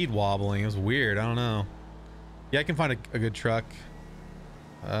speed wobbling. It was weird. I don't know. Yeah, I can find a good truck.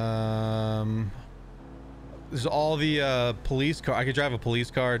 There's all the police car. I could drive a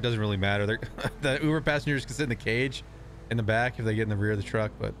police car. It doesn't really matter. The Uber passengers can sit in the cage in the back if they get in the rear of the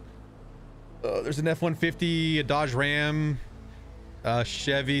truck. But there's an F-150, a Dodge Ram, a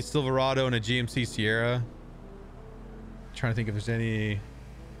Chevy Silverado, and a GMC Sierra. Trying to think if there's any.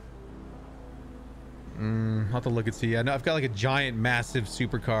 I'll have to look and see. I know I've got like a giant, massive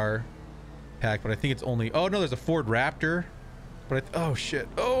supercar pack, but I think it's only. Oh no, there's a Ford Raptor. But oh shit!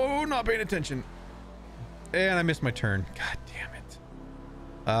 Oh, not paying attention. And I missed my turn. God damn it.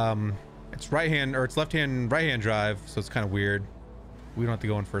 It's right hand or it's left hand, right hand drive, so it's kind of weird. We don't have to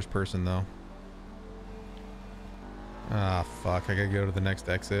go in first person though. Ah, fuck. I gotta go to the next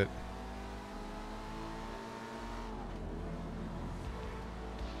exit.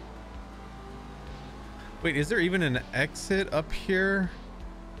 Wait, is there even an exit up here?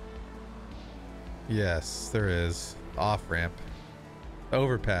 Yes, there is. Off ramp.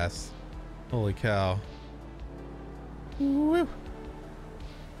 Overpass. Holy cow. Woo.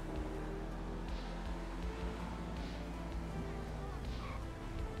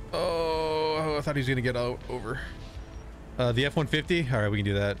 Oh, I thought he was gonna get out over. The F-150? All right, we can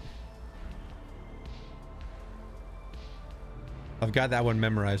do that. I've got that one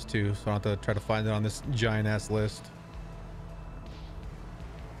memorized too, so I don't have to try to find it on this giant ass list.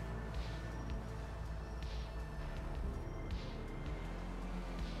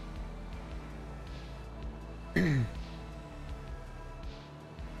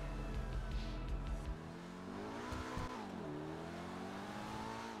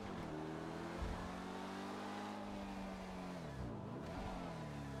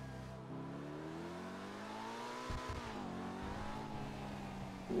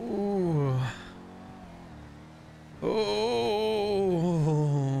 Ooh. Oh.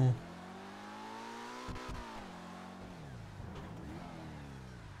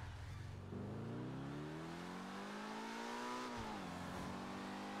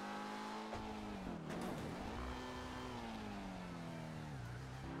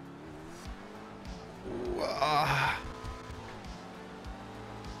 Ooh, ah.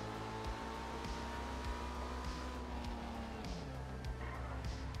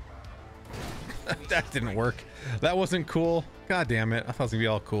 That didn't work. That wasn't cool. God damn it. I thought it was gonna be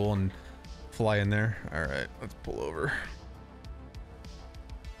all cool and fly in there. All right, let's pull over.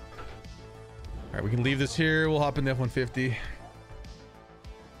 All right, we can leave this here. We'll hop in the F-150.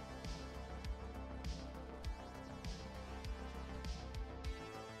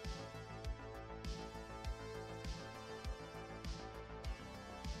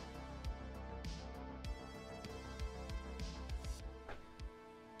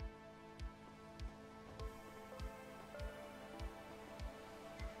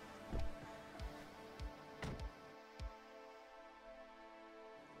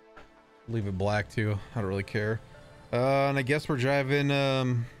 Leave it black too. I don't really care. And I guess we're driving.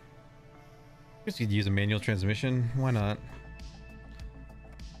 I guess you'd use a manual transmission. Why not?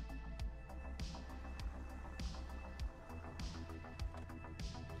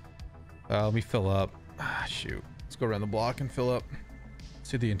 Let me fill up. Ah, shoot. Let's go around the block and fill up.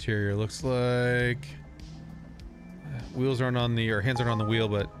 See what the interior looks like. Wheels aren't on the, or hands aren't on the wheel,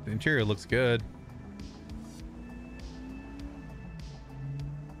 but the interior looks good.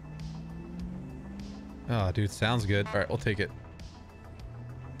 Oh, dude, sounds good. All right, we'll take it.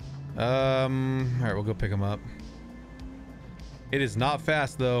 All right, we'll go pick him up. It is not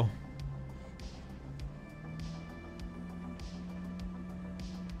fast though.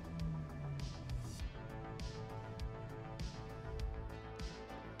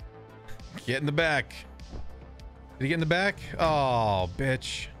 Get in the back. Did he get in the back? Oh,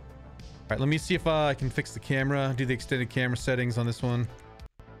 bitch. All right, let me see if I can fix the camera, do the extended camera settings on this one.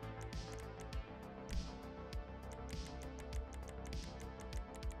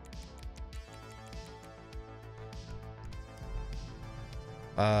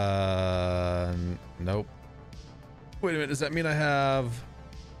 Nope. Wait a minute, does that mean I have,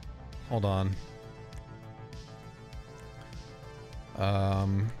 hold on.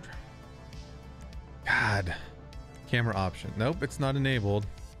 God. Camera option. Nope, it's not enabled.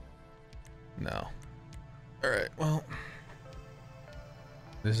 No. All right, well,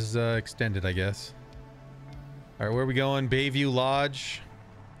 this is extended, I guess. All right, where are we going? Bayview Lodge.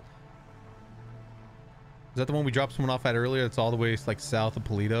 Is that the one we dropped someone off at earlier? It's all the way like south of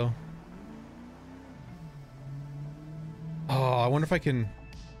Paleto. Oh, I wonder if I can.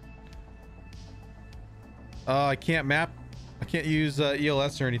 I can't map. I can't use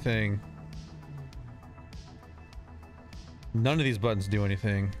ELS or anything. None of these buttons do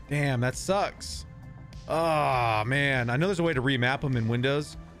anything. Damn, that sucks. Oh man, I know there's a way to remap them in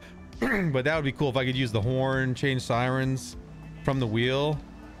Windows, but that would be cool if I could use the horn, change sirens from the wheel.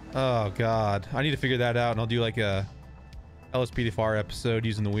 Oh god, I need to figure that out, and I'll do like a LSPDFR episode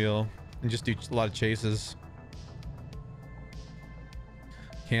using the wheel and just do a lot of chases.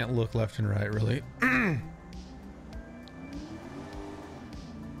 Can't look left and right, really.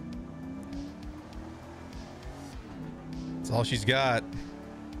 That's all she's got.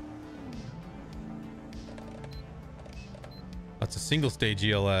 That's a single stage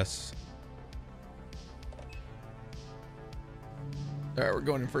ELS. All right, we're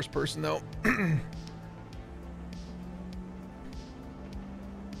going in first person though.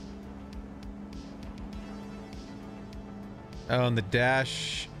 Oh, and the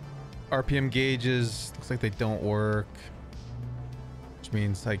dash RPM gauges looks like they don't work, which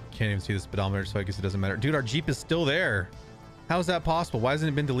means I can't even see the speedometer, so I guess it doesn't matter. Dude, our Jeep is still there. How is that possible? Why hasn't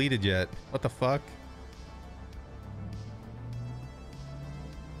it been deleted yet? What the fuck?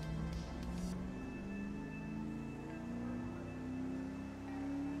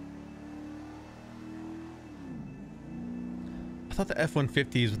 I thought the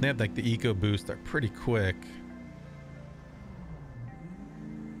F-150s, when they have like the Eco Boost, they're pretty quick.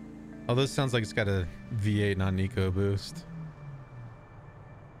 Oh, this sounds like it's got a V8, not an Eco Boost.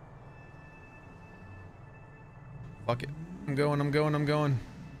 Fuck it. I'm going. I'm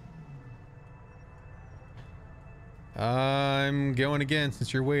going again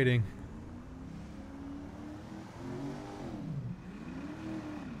since you're waiting.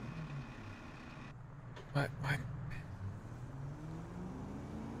 What?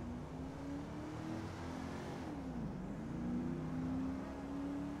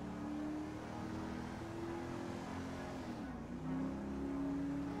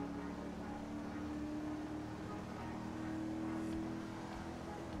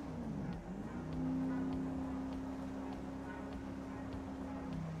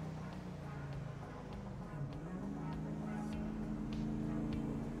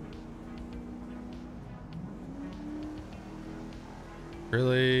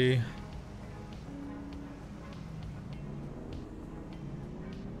 Really?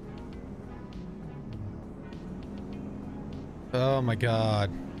 Oh my god.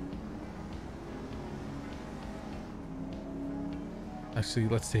 Actually,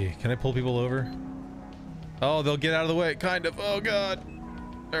 let's see. Can I pull people over? Oh, they'll get out of the way. Kind of. Oh god.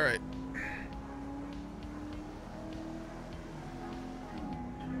 All right.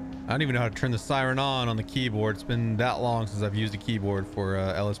 I don't even know how to turn the siren on the keyboard. It's been that long since I've used a keyboard for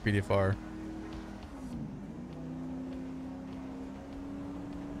LSPDFR.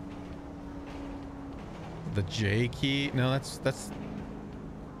 The J key? No, that's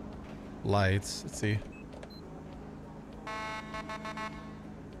lights. Let's see.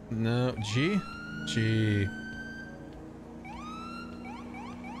 No, G? G.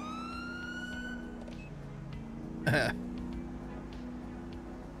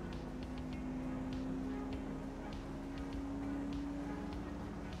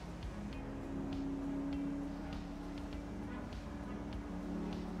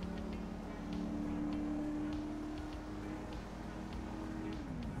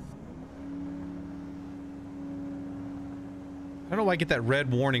 I don't know why I get that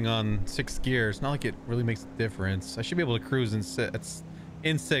red warning on 6th gear. It's not like it really makes a difference. I should be able to cruise in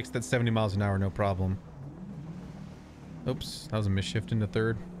 6th at 70 miles an hour, no problem. Oops, that was a misshift into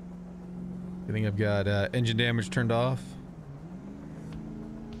 3rd. I think I've got engine damage turned off.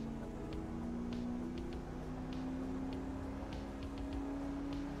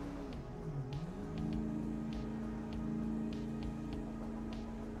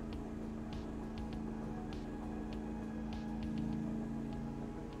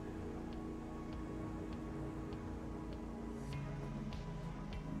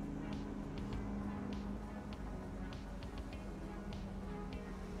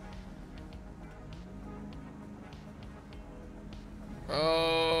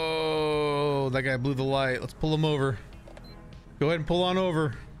 Oh, that guy blew the light. Let's pull him over. Go ahead and pull on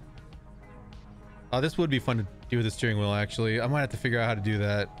over. This would be fun to do with the steering wheel, actually. I might have to figure out how to do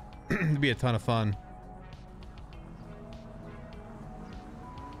that. It'd be a ton of fun.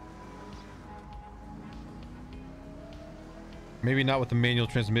 Maybe not with the manual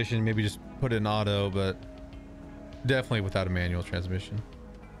transmission. Maybe just put it in auto, but definitely without a manual transmission.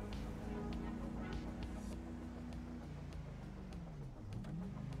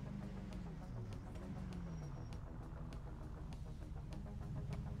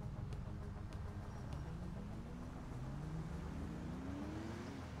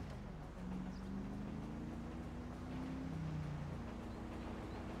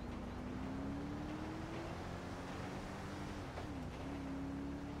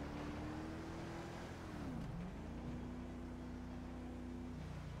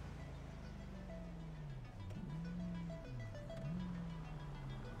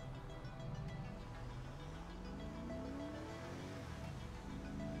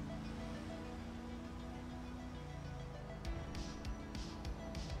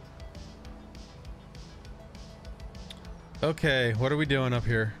 Okay, what are we doing up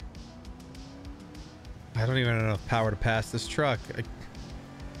here? I don't even have enough power to pass this truck.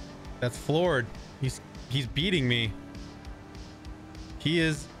 That's floored. He's beating me. He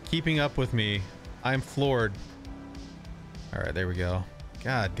is keeping up with me. I'm floored. All right, there we go.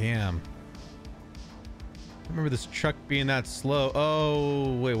 God damn. I remember this truck being that slow.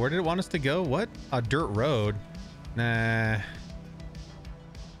 Oh, wait, where did it want us to go? What? A dirt road? Nah.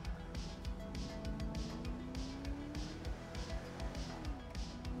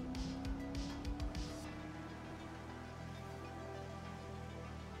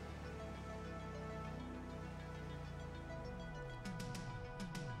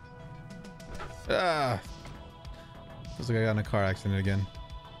 Ah. Feels like I got in a car accident again.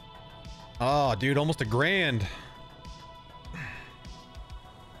 Oh, dude, almost $1,000. All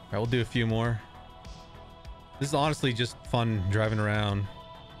right, we'll do a few more. This is honestly just fun driving around.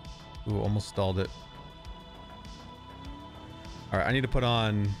 Ooh, almost stalled it. All right, I need to put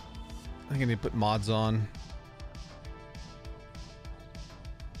on... I think I need to put mods on.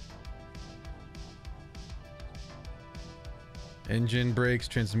 Engine, brakes,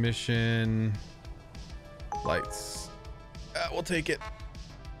 transmission, lights. We'll take it.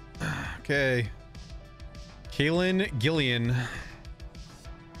 Okay. Kaylin Gillian.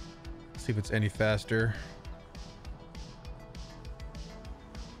 See if it's any faster.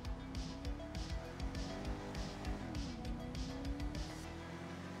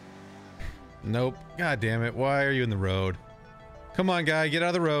 Nope. God damn it. Why are you in the road? Come on, guy. Get out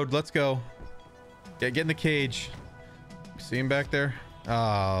of the road. Let's go. Get in the cage. See him back there?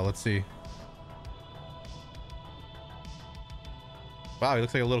 Ah, let's see. Wow, he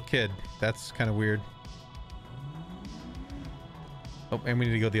looks like a little kid. That's kind of weird. Oh, and we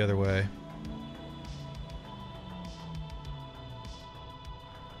need to go the other way.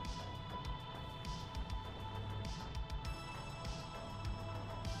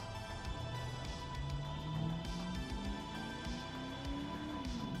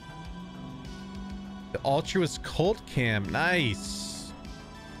 The altruist cult camp. Nice.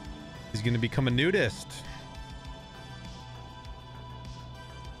 He's going to become a nudist.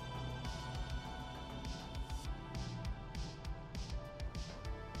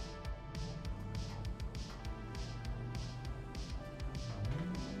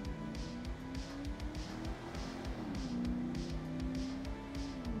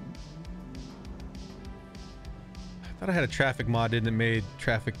 I thought I had a traffic mod in that made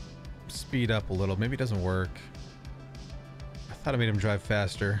traffic speed up a little. Maybe it doesn't work. I thought I made him drive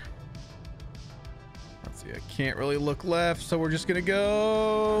faster. Let's see. I can't really look left, so we're just gonna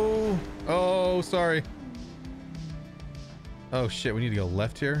go. Oh, sorry. Oh shit, we need to go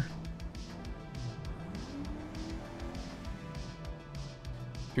left here.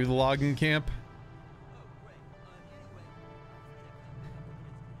 Through the logging camp.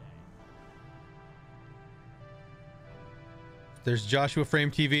 There's Joshua Frame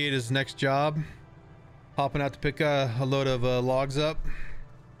TV at his next job. Hopping out to pick a load of logs up.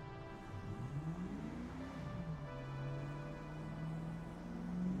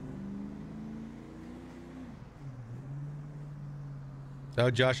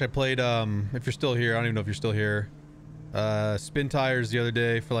 Oh, Josh, I played, if you're still here, I don't even know if you're still here. Spin tires the other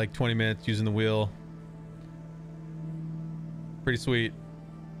day for like 20 minutes using the wheel. Pretty sweet.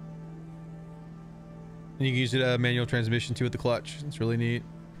 And you can use it a manual transmission too with the clutch. It's really neat.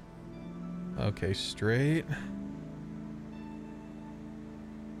 Okay, straight.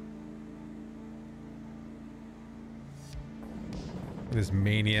 Look at this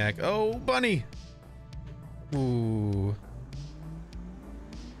maniac. Oh, bunny. Ooh.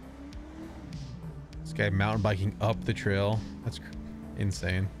 This guy mountain biking up the trail. That's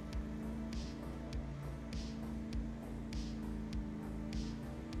insane.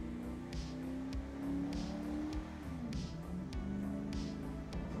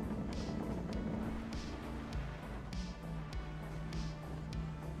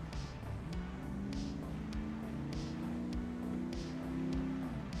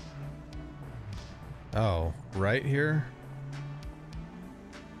 Oh, right here?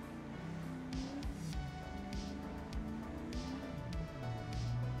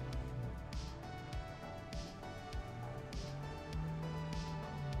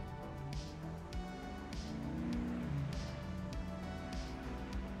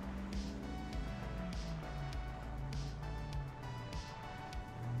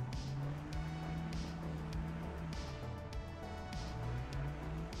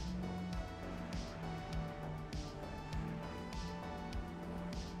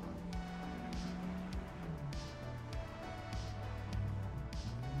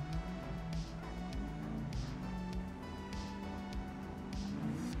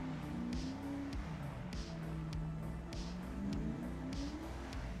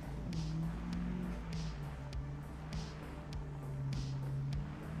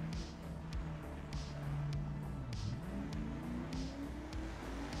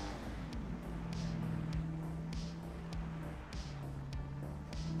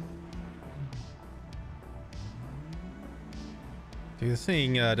 Dude, this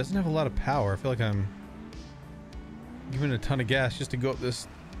thing doesn't have a lot of power. I feel like I'm giving it a ton of gas just to go up this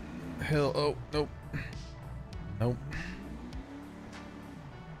hill. Oh, nope. Nope.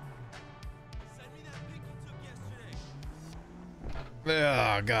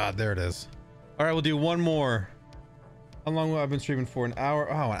 Oh, God, there it is. All right, we'll do one more. How long have I been streaming for? An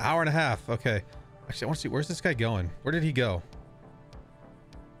hour? Oh, an hour and a half. Okay. Actually, I want to see. Where's this guy going? Where did he go?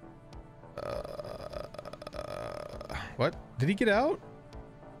 What? Did he get out?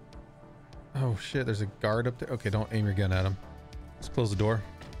 Oh, shit. There's a guard up there. Okay, don't aim your gun at him. Let's close the door.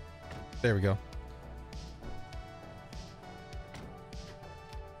 There we go.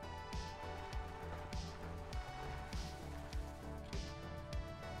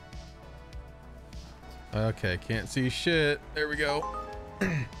 Okay, can't see shit. There we go.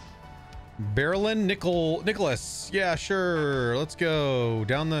 Barrelin Nicholas. Yeah, sure. Let's go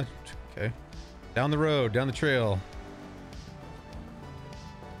down the. Okay, down the road, down the trail.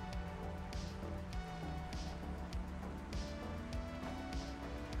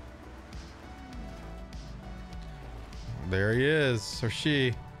 There he is, or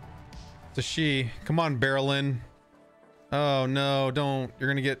she. It's a she. Come on, Barrelin. Oh no, don't. You're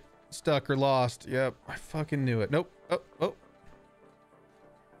gonna get stuck or lost. Yep, I fucking knew it. Nope. Oh, oh.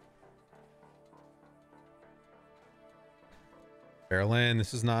 Barrelin,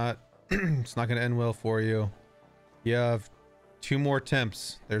 this is not. It's not gonna end well for you. You have 2 more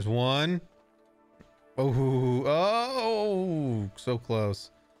attempts. There's one. Oh, oh, so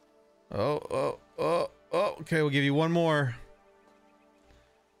close. Oh, oh, oh, oh. Okay, we'll give you one more.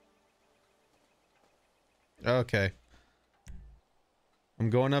 Okay. I'm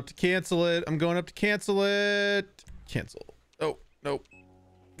going up to cancel it. I'm going up to cancel it. Cancel. Oh, nope.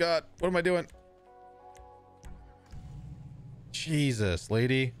 God, what am I doing? Jesus,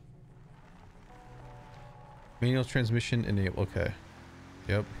 lady. Manual transmission enable. Okay.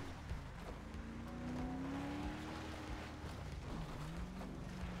 Yep.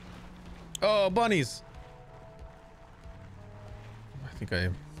 Oh, bunnies. I think I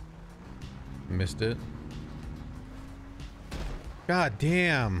missed it. God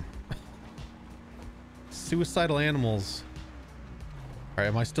damn. Suicidal animals. All right,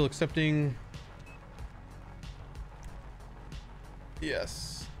 am I still accepting?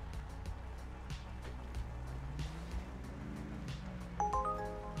 Yes. All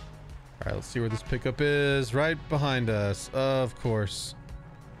right, let's see where this pickup is. Right behind us, of course.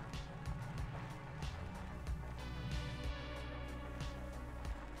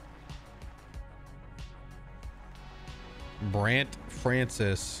 Brant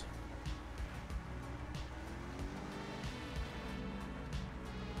Francis.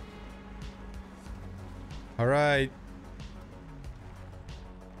 All right.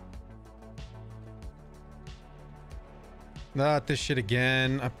 Not this shit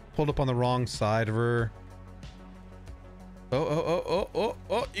again. I pulled up on the wrong side of her.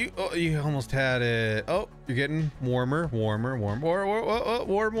 Oh, you almost had it. Oh, you're getting warmer. Colder.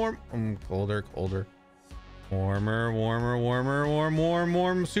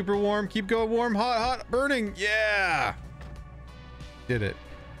 Warm. Super warm. Keep going. Warm, hot, burning. Yeah. Did it.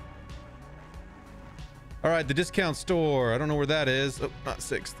 All right, the discount store. I don't know where that is. Oh, not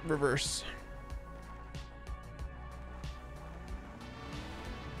 6th. Reverse.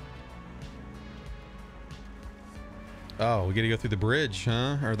 Oh, we gotta go through the bridge,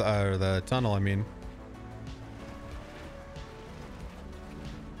 huh? Or the tunnel, I mean.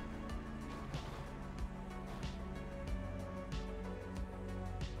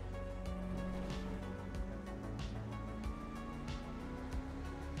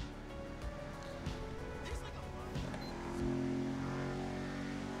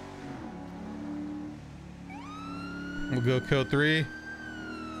 We'll go code 3.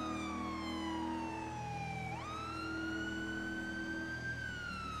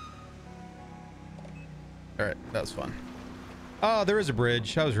 All right, that was fun. Oh, there is a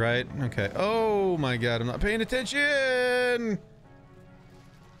bridge. I was right. Okay. Oh my God, I'm not paying attention.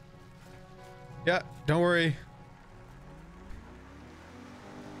 Yeah, don't worry.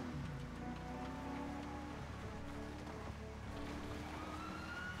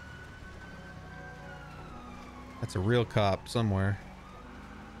 That's a real cop somewhere.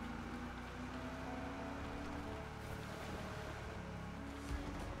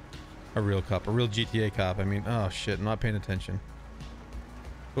 A real cop, a real GTA cop. I mean, oh shit, I'm not paying attention.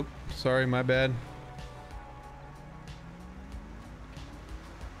 Oop, sorry, my bad.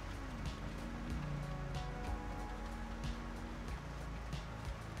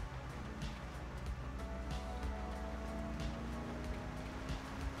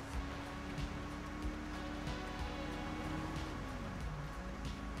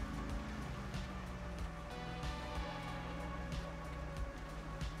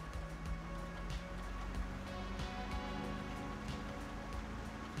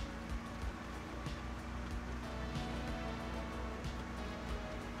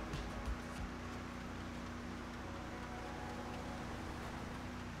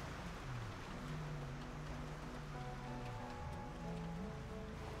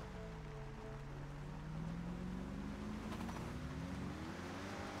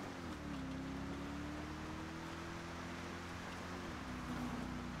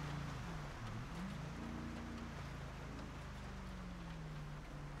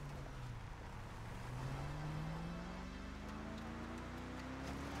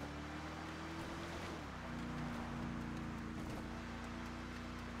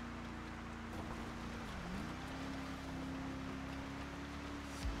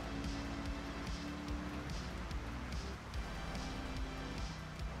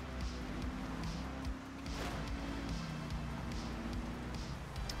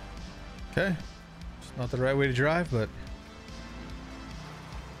 Okay. It's not the right way to drive, but...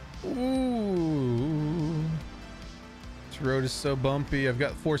 Ooh. This road is so bumpy. I've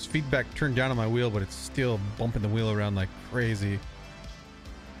got force feedback turned down on my wheel, but it's still bumping the wheel around like crazy.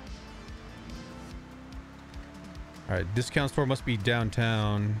 All right, discount store must be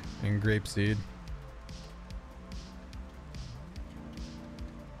downtown in Grapeseed.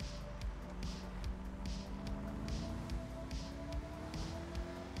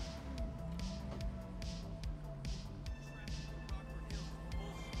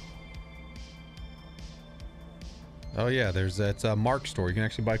 Oh yeah, there's that Mark store. You can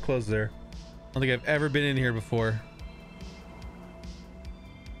actually buy clothes there. I don't think I've ever been in here before.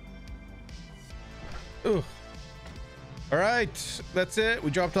 Ooh. All right, that's it. We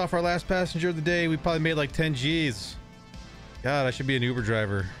dropped off our last passenger of the day. We probably made like 10 G's. God, I should be an Uber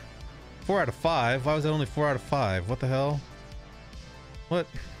driver. 4 out of 5. Why was that only 4 out of 5? What the hell? What?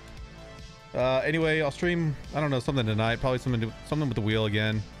 Anyway, I'll stream, I don't know, something tonight. Probably something with the wheel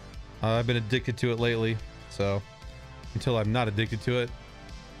again. I've been addicted to it lately, so until I'm not addicted to it,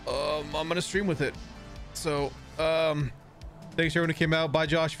 I'm gonna stream with it. So, thanks everyone who came out. Bye,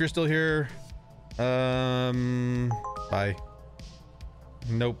 Josh, if you're still here. Bye.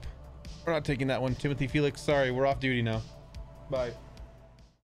 Nope. We're not taking that one. Timothy Felix, sorry, we're off duty now. Bye.